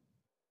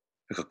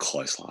 They got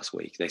close last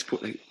week.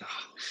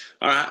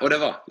 All right,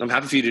 whatever. I'm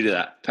happy for you to do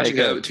that. Patrick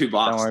Herbert,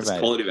 $2. It's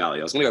quality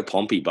value. I was going to go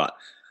Pompey, but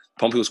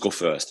Pompey will score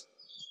first.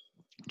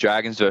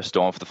 Dragons versus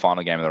Storm for the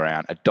final game of the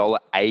round.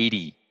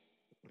 $1.80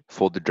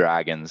 for the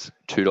Dragons,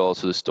 $2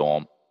 for the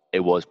Storm.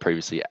 It was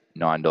previously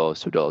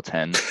 $9 to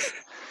 $1.10.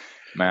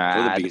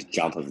 The biggest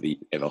jump of the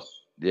ever.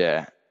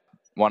 Yeah.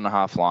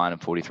 1.5 line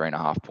and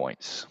 43.5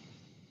 points.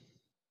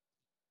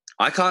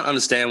 I can't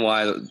understand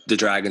why the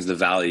Dragons, the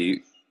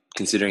value,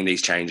 considering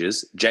these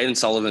changes. Jaden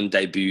Sullivan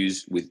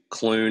debuts with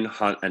Clune,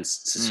 Hunt, and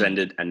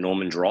suspended, and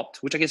Norman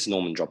dropped, which I guess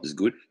Norman dropped is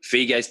good.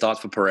 Fige starts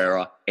for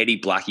Pereira. Eddie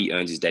Blackie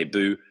earns his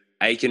debut.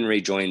 Aiken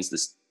rejoins the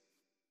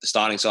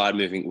starting side,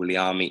 moving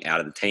Williami out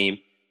of the team.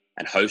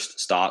 And Host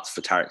starts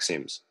for Tarek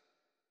Sims.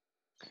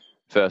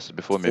 First,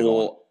 before we move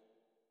on.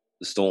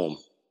 The Storm.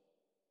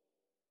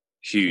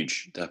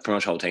 Huge. The pretty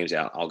much whole team's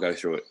out. I'll go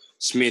through it.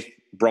 Smith,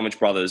 Bromwich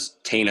Brothers,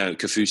 Tino,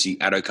 Kafusi,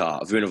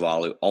 Adokar,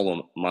 Vunivalu,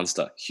 Olam,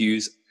 Munster,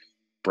 Hughes,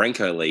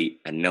 Branko Lee,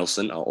 and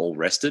Nelson are all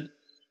rested.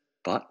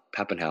 But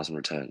Pappenhausen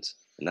returns.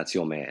 And that's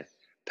your man.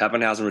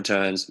 Pappenhausen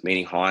returns,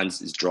 meaning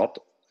Hines is dropped.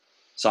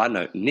 Side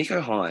note, Nico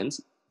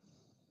Hines,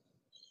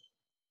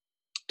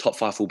 top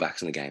 5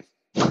 fullbacks in the game.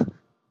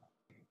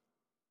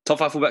 Top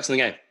 5 fullbacks in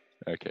the game.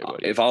 Okay,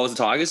 buddy. If I was the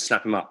Tigers,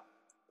 snap him up.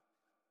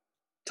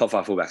 Top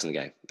 5 fullbacks in the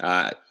game.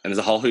 And there's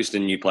a whole host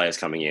of new players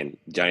coming in.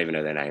 Don't even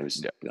know their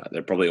names. Yep.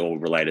 They're probably all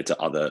related to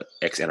other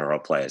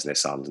ex-NRL players and their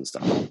sons and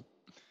stuff.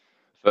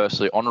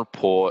 Firstly, on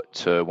report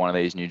to one of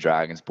these new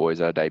Dragons boys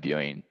that are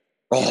debuting.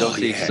 He's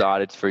obviously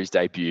excited for his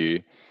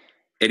debut.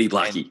 Eddie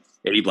Blacker.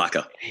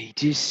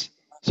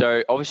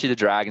 So obviously the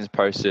Dragons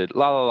posted,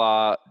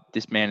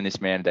 this man and this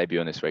man are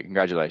debuting this week.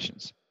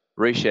 Congratulations.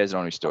 Reshares it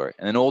on his story.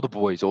 And then all the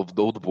boys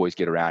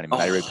get around him.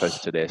 They repost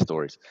it to their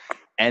stories.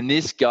 And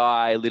this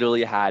guy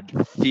literally had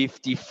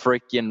 50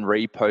 freaking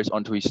reposts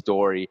onto his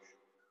story.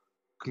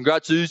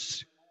 Congrats,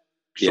 Zeus.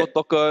 Shot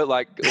Doko.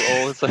 Like,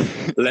 it's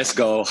like, let's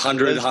go.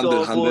 100.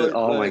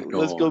 Oh, my God.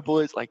 Let's go,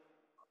 boys. Like,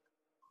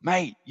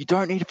 mate, you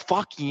don't need to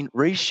fucking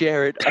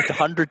reshare it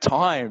 100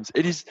 times.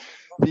 It is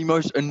the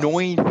most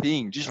annoying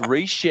thing. Just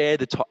reshare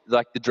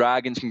the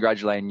Dragons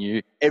congratulating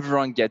you.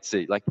 Everyone gets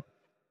it. Like,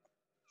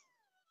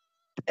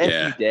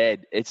 you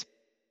dead. It's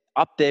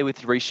up there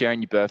with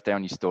resharing your birthday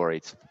on your story.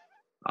 It's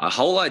a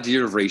whole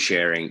idea of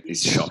resharing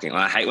is shocking.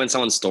 I hate when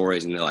someone's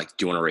stories and they're like,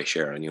 "Do you want to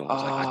reshare it?" And you're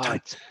like,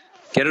 "Don't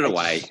get it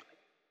away."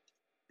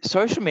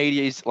 Social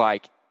media is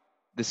like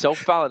the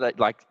self-validate,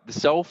 like the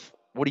self.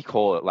 What do you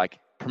call it? Like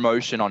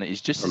promotion on it is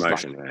just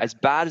as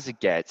bad as it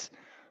gets.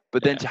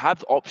 But then to have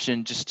the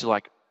option just to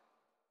like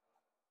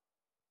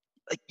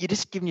you're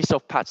just giving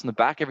yourself pats on the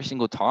back every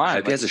single time. I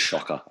hope he has a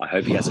shocker. I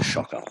hope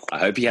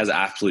he has an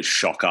absolute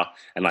shocker,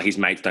 and like his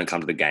mates don't come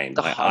to the game.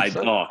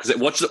 Because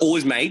watch all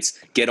his mates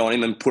get on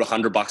him and put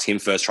 $100 him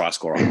first try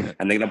scorer,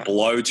 and they're gonna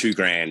blow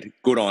 $2,000.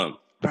 Good on him,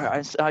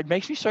 bro. It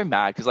makes me so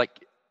mad because like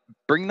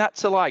bring that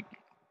to like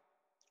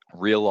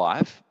real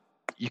life.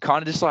 You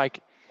kind of just like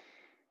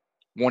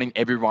wanting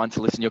everyone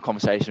to listen to your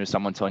conversation with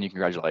someone telling you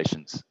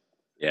congratulations.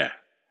 Yeah.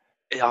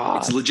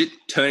 It's legit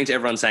turning to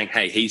everyone saying,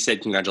 hey, he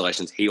said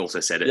congratulations. He also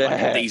said it. Yeah.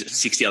 Like, these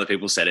 60 other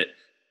people said it.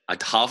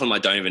 Like, half of them I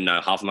don't even know.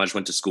 Half of them I just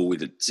went to school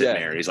with at St.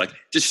 Mary's. Like,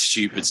 just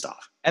stupid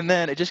stuff. And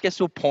then it just gets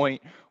to a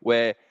point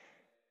where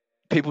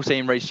people see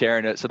him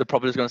resharing it, so they're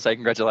probably just going to say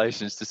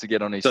congratulations just to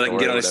get on his story. So they can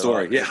get on his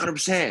story. Yeah,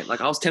 100%.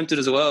 Like, I was tempted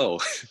as well.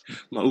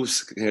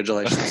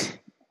 Congratulations.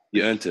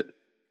 You earned it.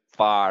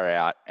 Far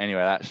out.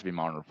 Anyway, that should be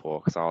my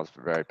report because I was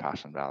very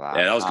passionate about that.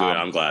 Yeah, that was good.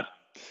 I'm glad.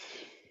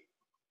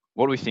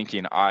 What are we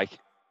thinking? I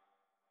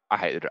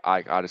hate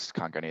I just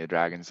can't go near the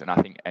Dragons, and I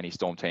think any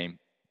Storm team.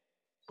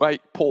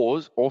 Wait,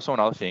 pause. Also,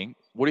 another thing.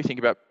 What do you think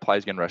about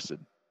players getting rested?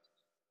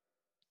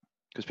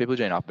 Because people are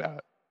getting up about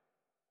it.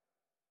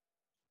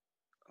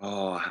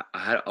 Oh,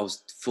 I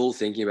was full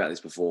thinking about this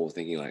before,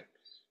 thinking like,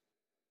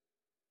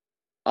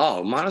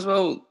 oh, might as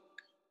well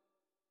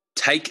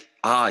take,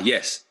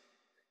 yes.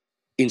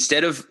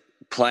 Instead of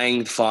playing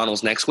the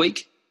finals next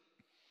week,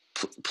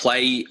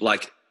 play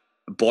like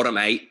bottom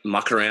 8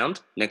 muck around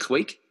next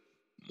week,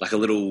 like a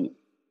little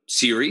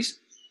series,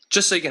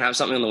 just so you can have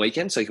something on the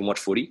weekend so you can watch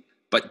footy,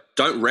 but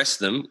don't rest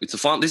them. It's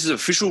this is an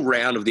official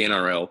round of the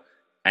NRL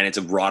and it's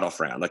a write-off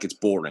round. Like, it's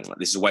boring. Like,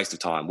 this is a waste of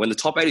time. When the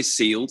top 8 is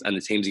sealed and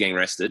the teams are getting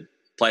rested,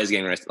 players are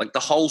getting rested, like the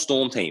whole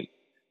Storm team,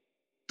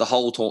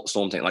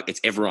 like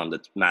it's everyone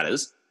that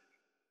matters.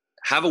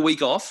 Have a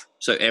week off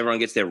so everyone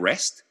gets their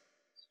rest.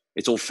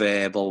 It's all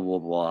fair, blah, blah, blah,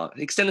 blah.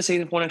 Extend the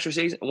season for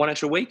one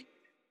extra week,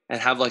 and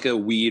have like a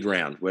weird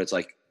round where it's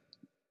like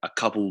a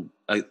couple,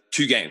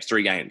 2 games,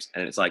 3 games,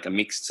 and it's like a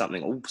mixed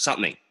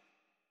something.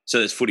 So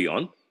there's footy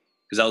on,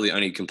 because that was the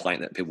only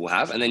complaint that people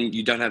have. And then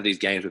you don't have these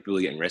games where people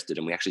are getting rested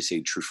and we actually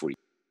see true footy.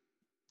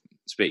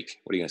 Speak.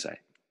 What are you going to say?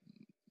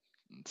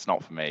 It's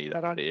not for me,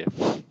 that idea.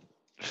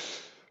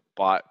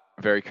 But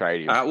very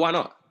creative. Why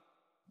not?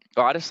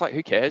 I just like,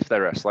 who cares if they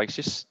rest? Like, it's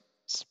just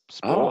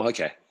sport. Oh,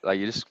 okay. Like,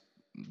 you just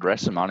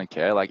rest them, I don't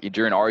care. Like,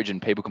 during Origin,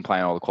 people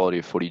complain all the quality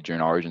of footy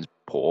during Origin's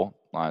poor.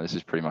 Like, this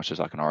is pretty much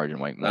just like an Origin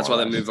week. That's why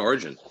they moved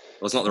Origin.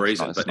 Well, it's not the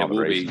reason, but it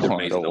will be the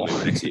reason they'll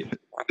move next year.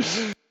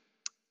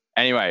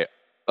 Anyway,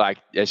 like,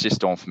 it's just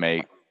Storm for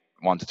me.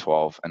 1 to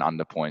 12 and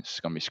under points. It's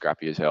going to be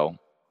scrappy as hell.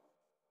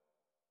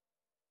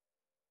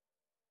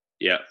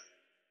 Yeah.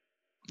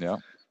 Yeah.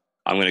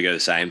 I'm going to go the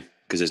same,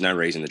 because there's no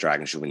reason the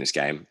Dragons should win this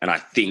game. And I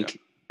think,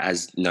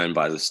 as known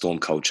by the Storm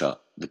culture,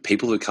 the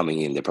people who are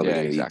coming in, they're probably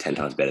going to be 10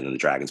 times better than the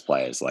Dragons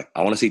players. Like,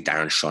 I want to see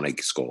Darren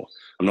Schonig score.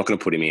 I'm not going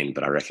to put him in,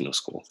 but I reckon he'll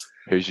score.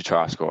 Who's your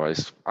try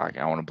scorers?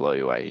 I want to blow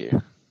you away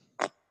here.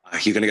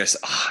 You're going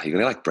to go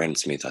like Brendan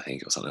Smith, I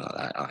think, or something like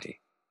that, aren't you?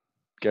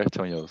 Go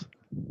tell me yours.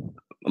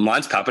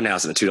 Mine's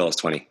Pappenhausen at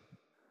 $2.20.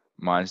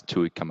 Mine's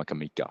Tui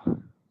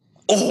Kamakamika.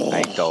 Oh!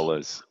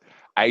 $8.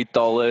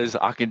 $8.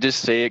 I can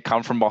just see it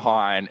come from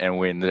behind and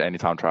win the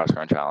Anytime Try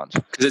Scoring Challenge.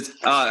 Because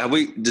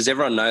does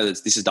everyone know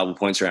that this is double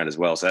points round as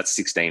well? So that's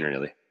 16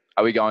 really.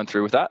 Are we going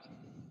through with that?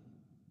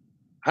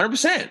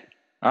 100%.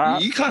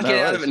 You can't get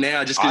out of it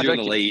now just because you're in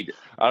the lead.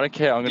 I don't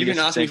care. You've been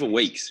asking me for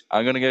weeks.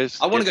 I'm going to go.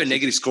 I want to go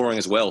negative scoring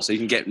as well, so you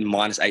can get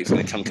 -8 from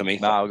the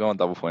Kamakamika. No, we're going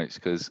double points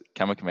because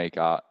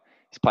Kamakamika,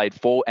 he's played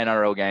 4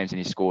 NRL games and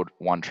he scored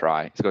 1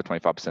 try. He's got a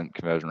 25%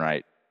 conversion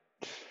rate.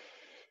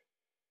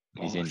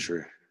 He's in.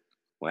 True.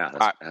 Wow,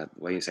 that's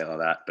what do you say like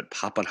that? But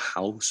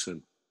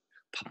Pappenhausen.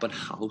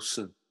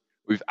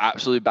 We've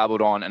absolutely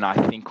babbled on, and I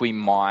think we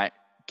might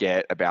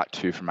get about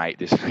 2 from 8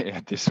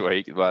 this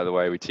week, by the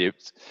way we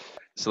tipped.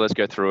 So let's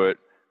go through it.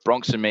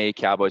 Bronx for me,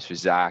 Cowboys for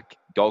Zach,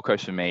 Gold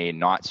Coast for me,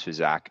 Knights for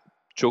Zach,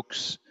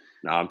 Chooks.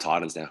 No, I'm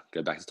Titans now.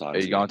 Go back to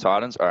Titans. Are you going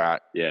Titans? All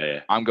right.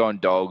 Yeah. I'm going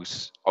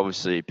Dogs.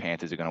 Obviously,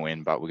 Panthers are going to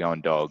win, but we're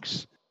going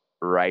Dogs.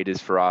 Raiders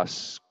for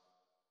us.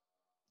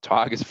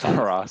 Tigers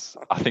for us.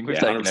 I think we've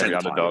taken every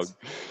underdog.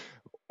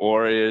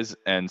 Warriors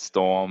and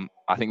Storm.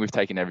 I think we've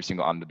taken every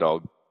single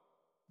underdog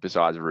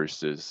besides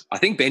Roosters. I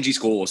think Benji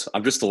scores.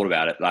 I've just thought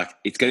about it. Like,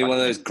 it's going to be one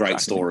of those great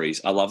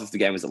stories. I love if the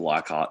game is at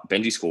Leichhardt.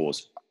 Benji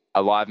scores.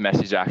 A live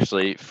message,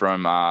 actually,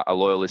 from a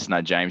loyal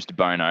listener, James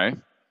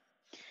DeBono.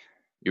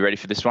 You ready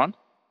for this one?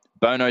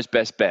 Bono's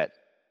best bet.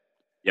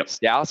 Yep.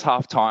 Souths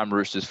half-time,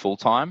 Roosters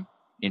full-time.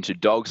 Into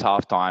Dogs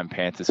half-time,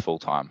 Panthers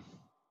full-time.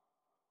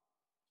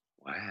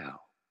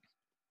 Wow.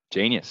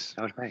 Genius.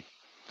 How much pay?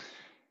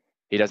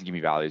 He doesn't give me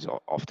values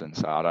often,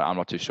 so I'm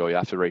not too sure. You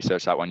have to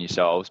research that one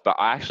yourselves. But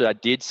I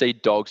did see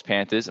Dogs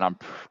Panthers, and I'm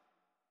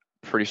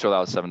pretty sure that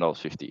was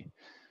 $7.50.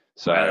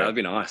 So wow, that'd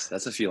be nice.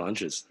 That's a few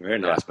lunches. Very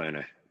nice,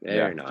 Bono.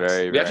 Very nice.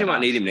 Very, we actually might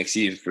nice. need him next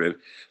year for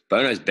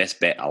Bono's best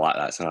bet. I like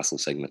that. It's a nice little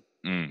segment.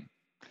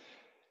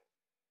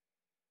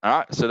 All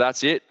right, so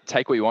that's it.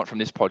 Take what you want from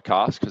this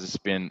podcast because it's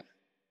been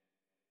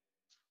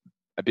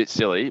a bit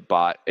silly,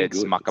 but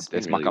it's muck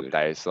up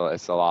day. So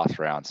it's the last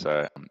round.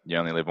 So you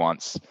only live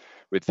once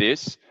with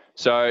this.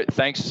 So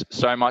thanks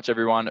so much,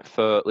 everyone,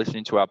 for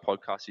listening to our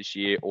podcast this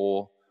year.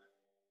 All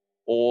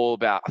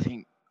about,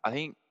 I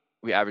think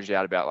we averaged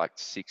out about like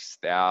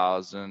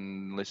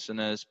 6,000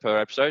 listeners per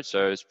episode.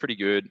 So it's pretty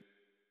good.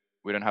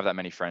 We don't have that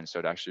many friends, so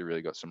it actually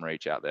really got some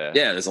reach out there.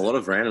 Yeah, there's a lot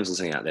of randoms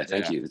listening out there.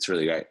 Thank you. It's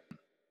really great.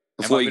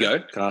 Before you go,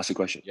 can I ask you a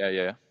question?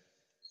 Yeah.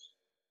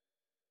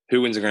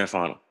 Who wins the grand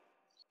final?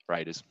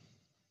 Raiders.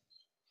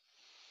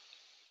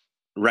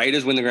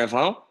 Raiders win the grand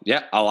final?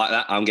 Yeah, I like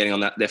that. I'm getting on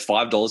that. They're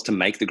 $5 to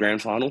make the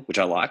grand final, which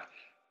I like.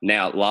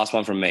 Now, last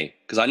one from me,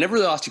 because I never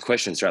really asked you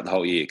questions throughout the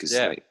whole year because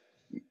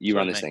you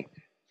run this thing.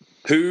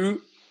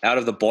 Who out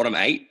of the bottom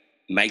 8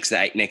 makes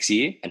the 8 next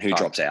year, and who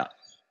drops out?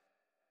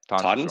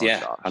 Titans,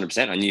 yeah, Sharks.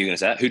 100%. I knew you were going to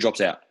say that. Who drops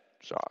out?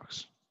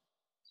 Sharks.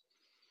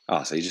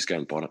 Oh, so you're just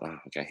going bottom. Oh,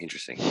 okay,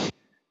 interesting.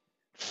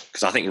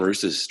 Because I think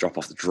Roosters drop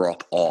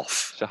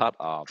off. Shut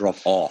up. Drop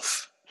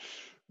off.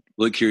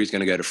 Luke Keary's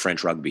going to go to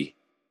French rugby.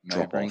 Maybe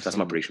Drop off. That's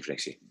my prediction for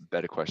next year.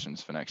 Better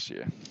questions for next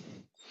year.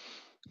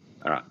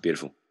 All right,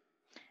 beautiful.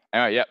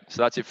 Anyway, yep.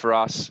 So that's it for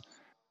us.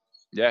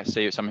 Yeah,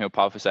 see you at Summer Hill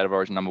Pub for State of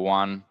Origin number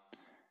 1.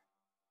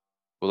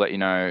 We'll let you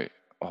know.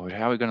 Oh,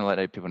 how are we going to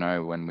let people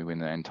know when we win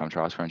the End Time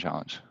Trial Scoring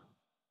Challenge?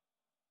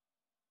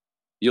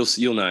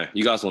 You'll know.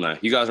 You guys will know.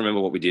 You guys remember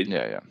what we did?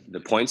 Yeah. The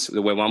points,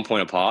 we're 1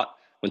 point apart.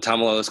 When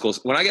Tamalolo scores,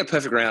 when I get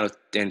perfect round of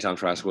End Time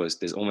Trial scores,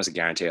 there's almost a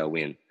guarantee I'll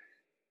win.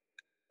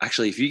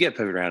 Actually, if you get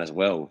perfect round as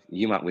well,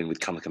 you might win with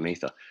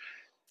Kamikamitha.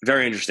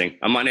 Very interesting.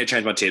 I might need to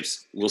change my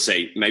tips. We'll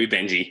see. Maybe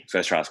Benji,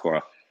 first trial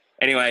scorer.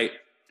 Anyway,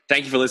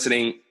 thank you for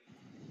listening.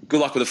 Good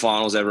luck with the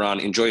finals, everyone.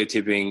 Enjoy your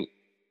tipping,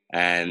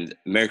 and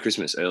Merry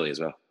Christmas early as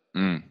well.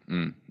 See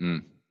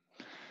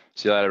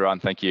you later, everyone.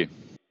 Thank you.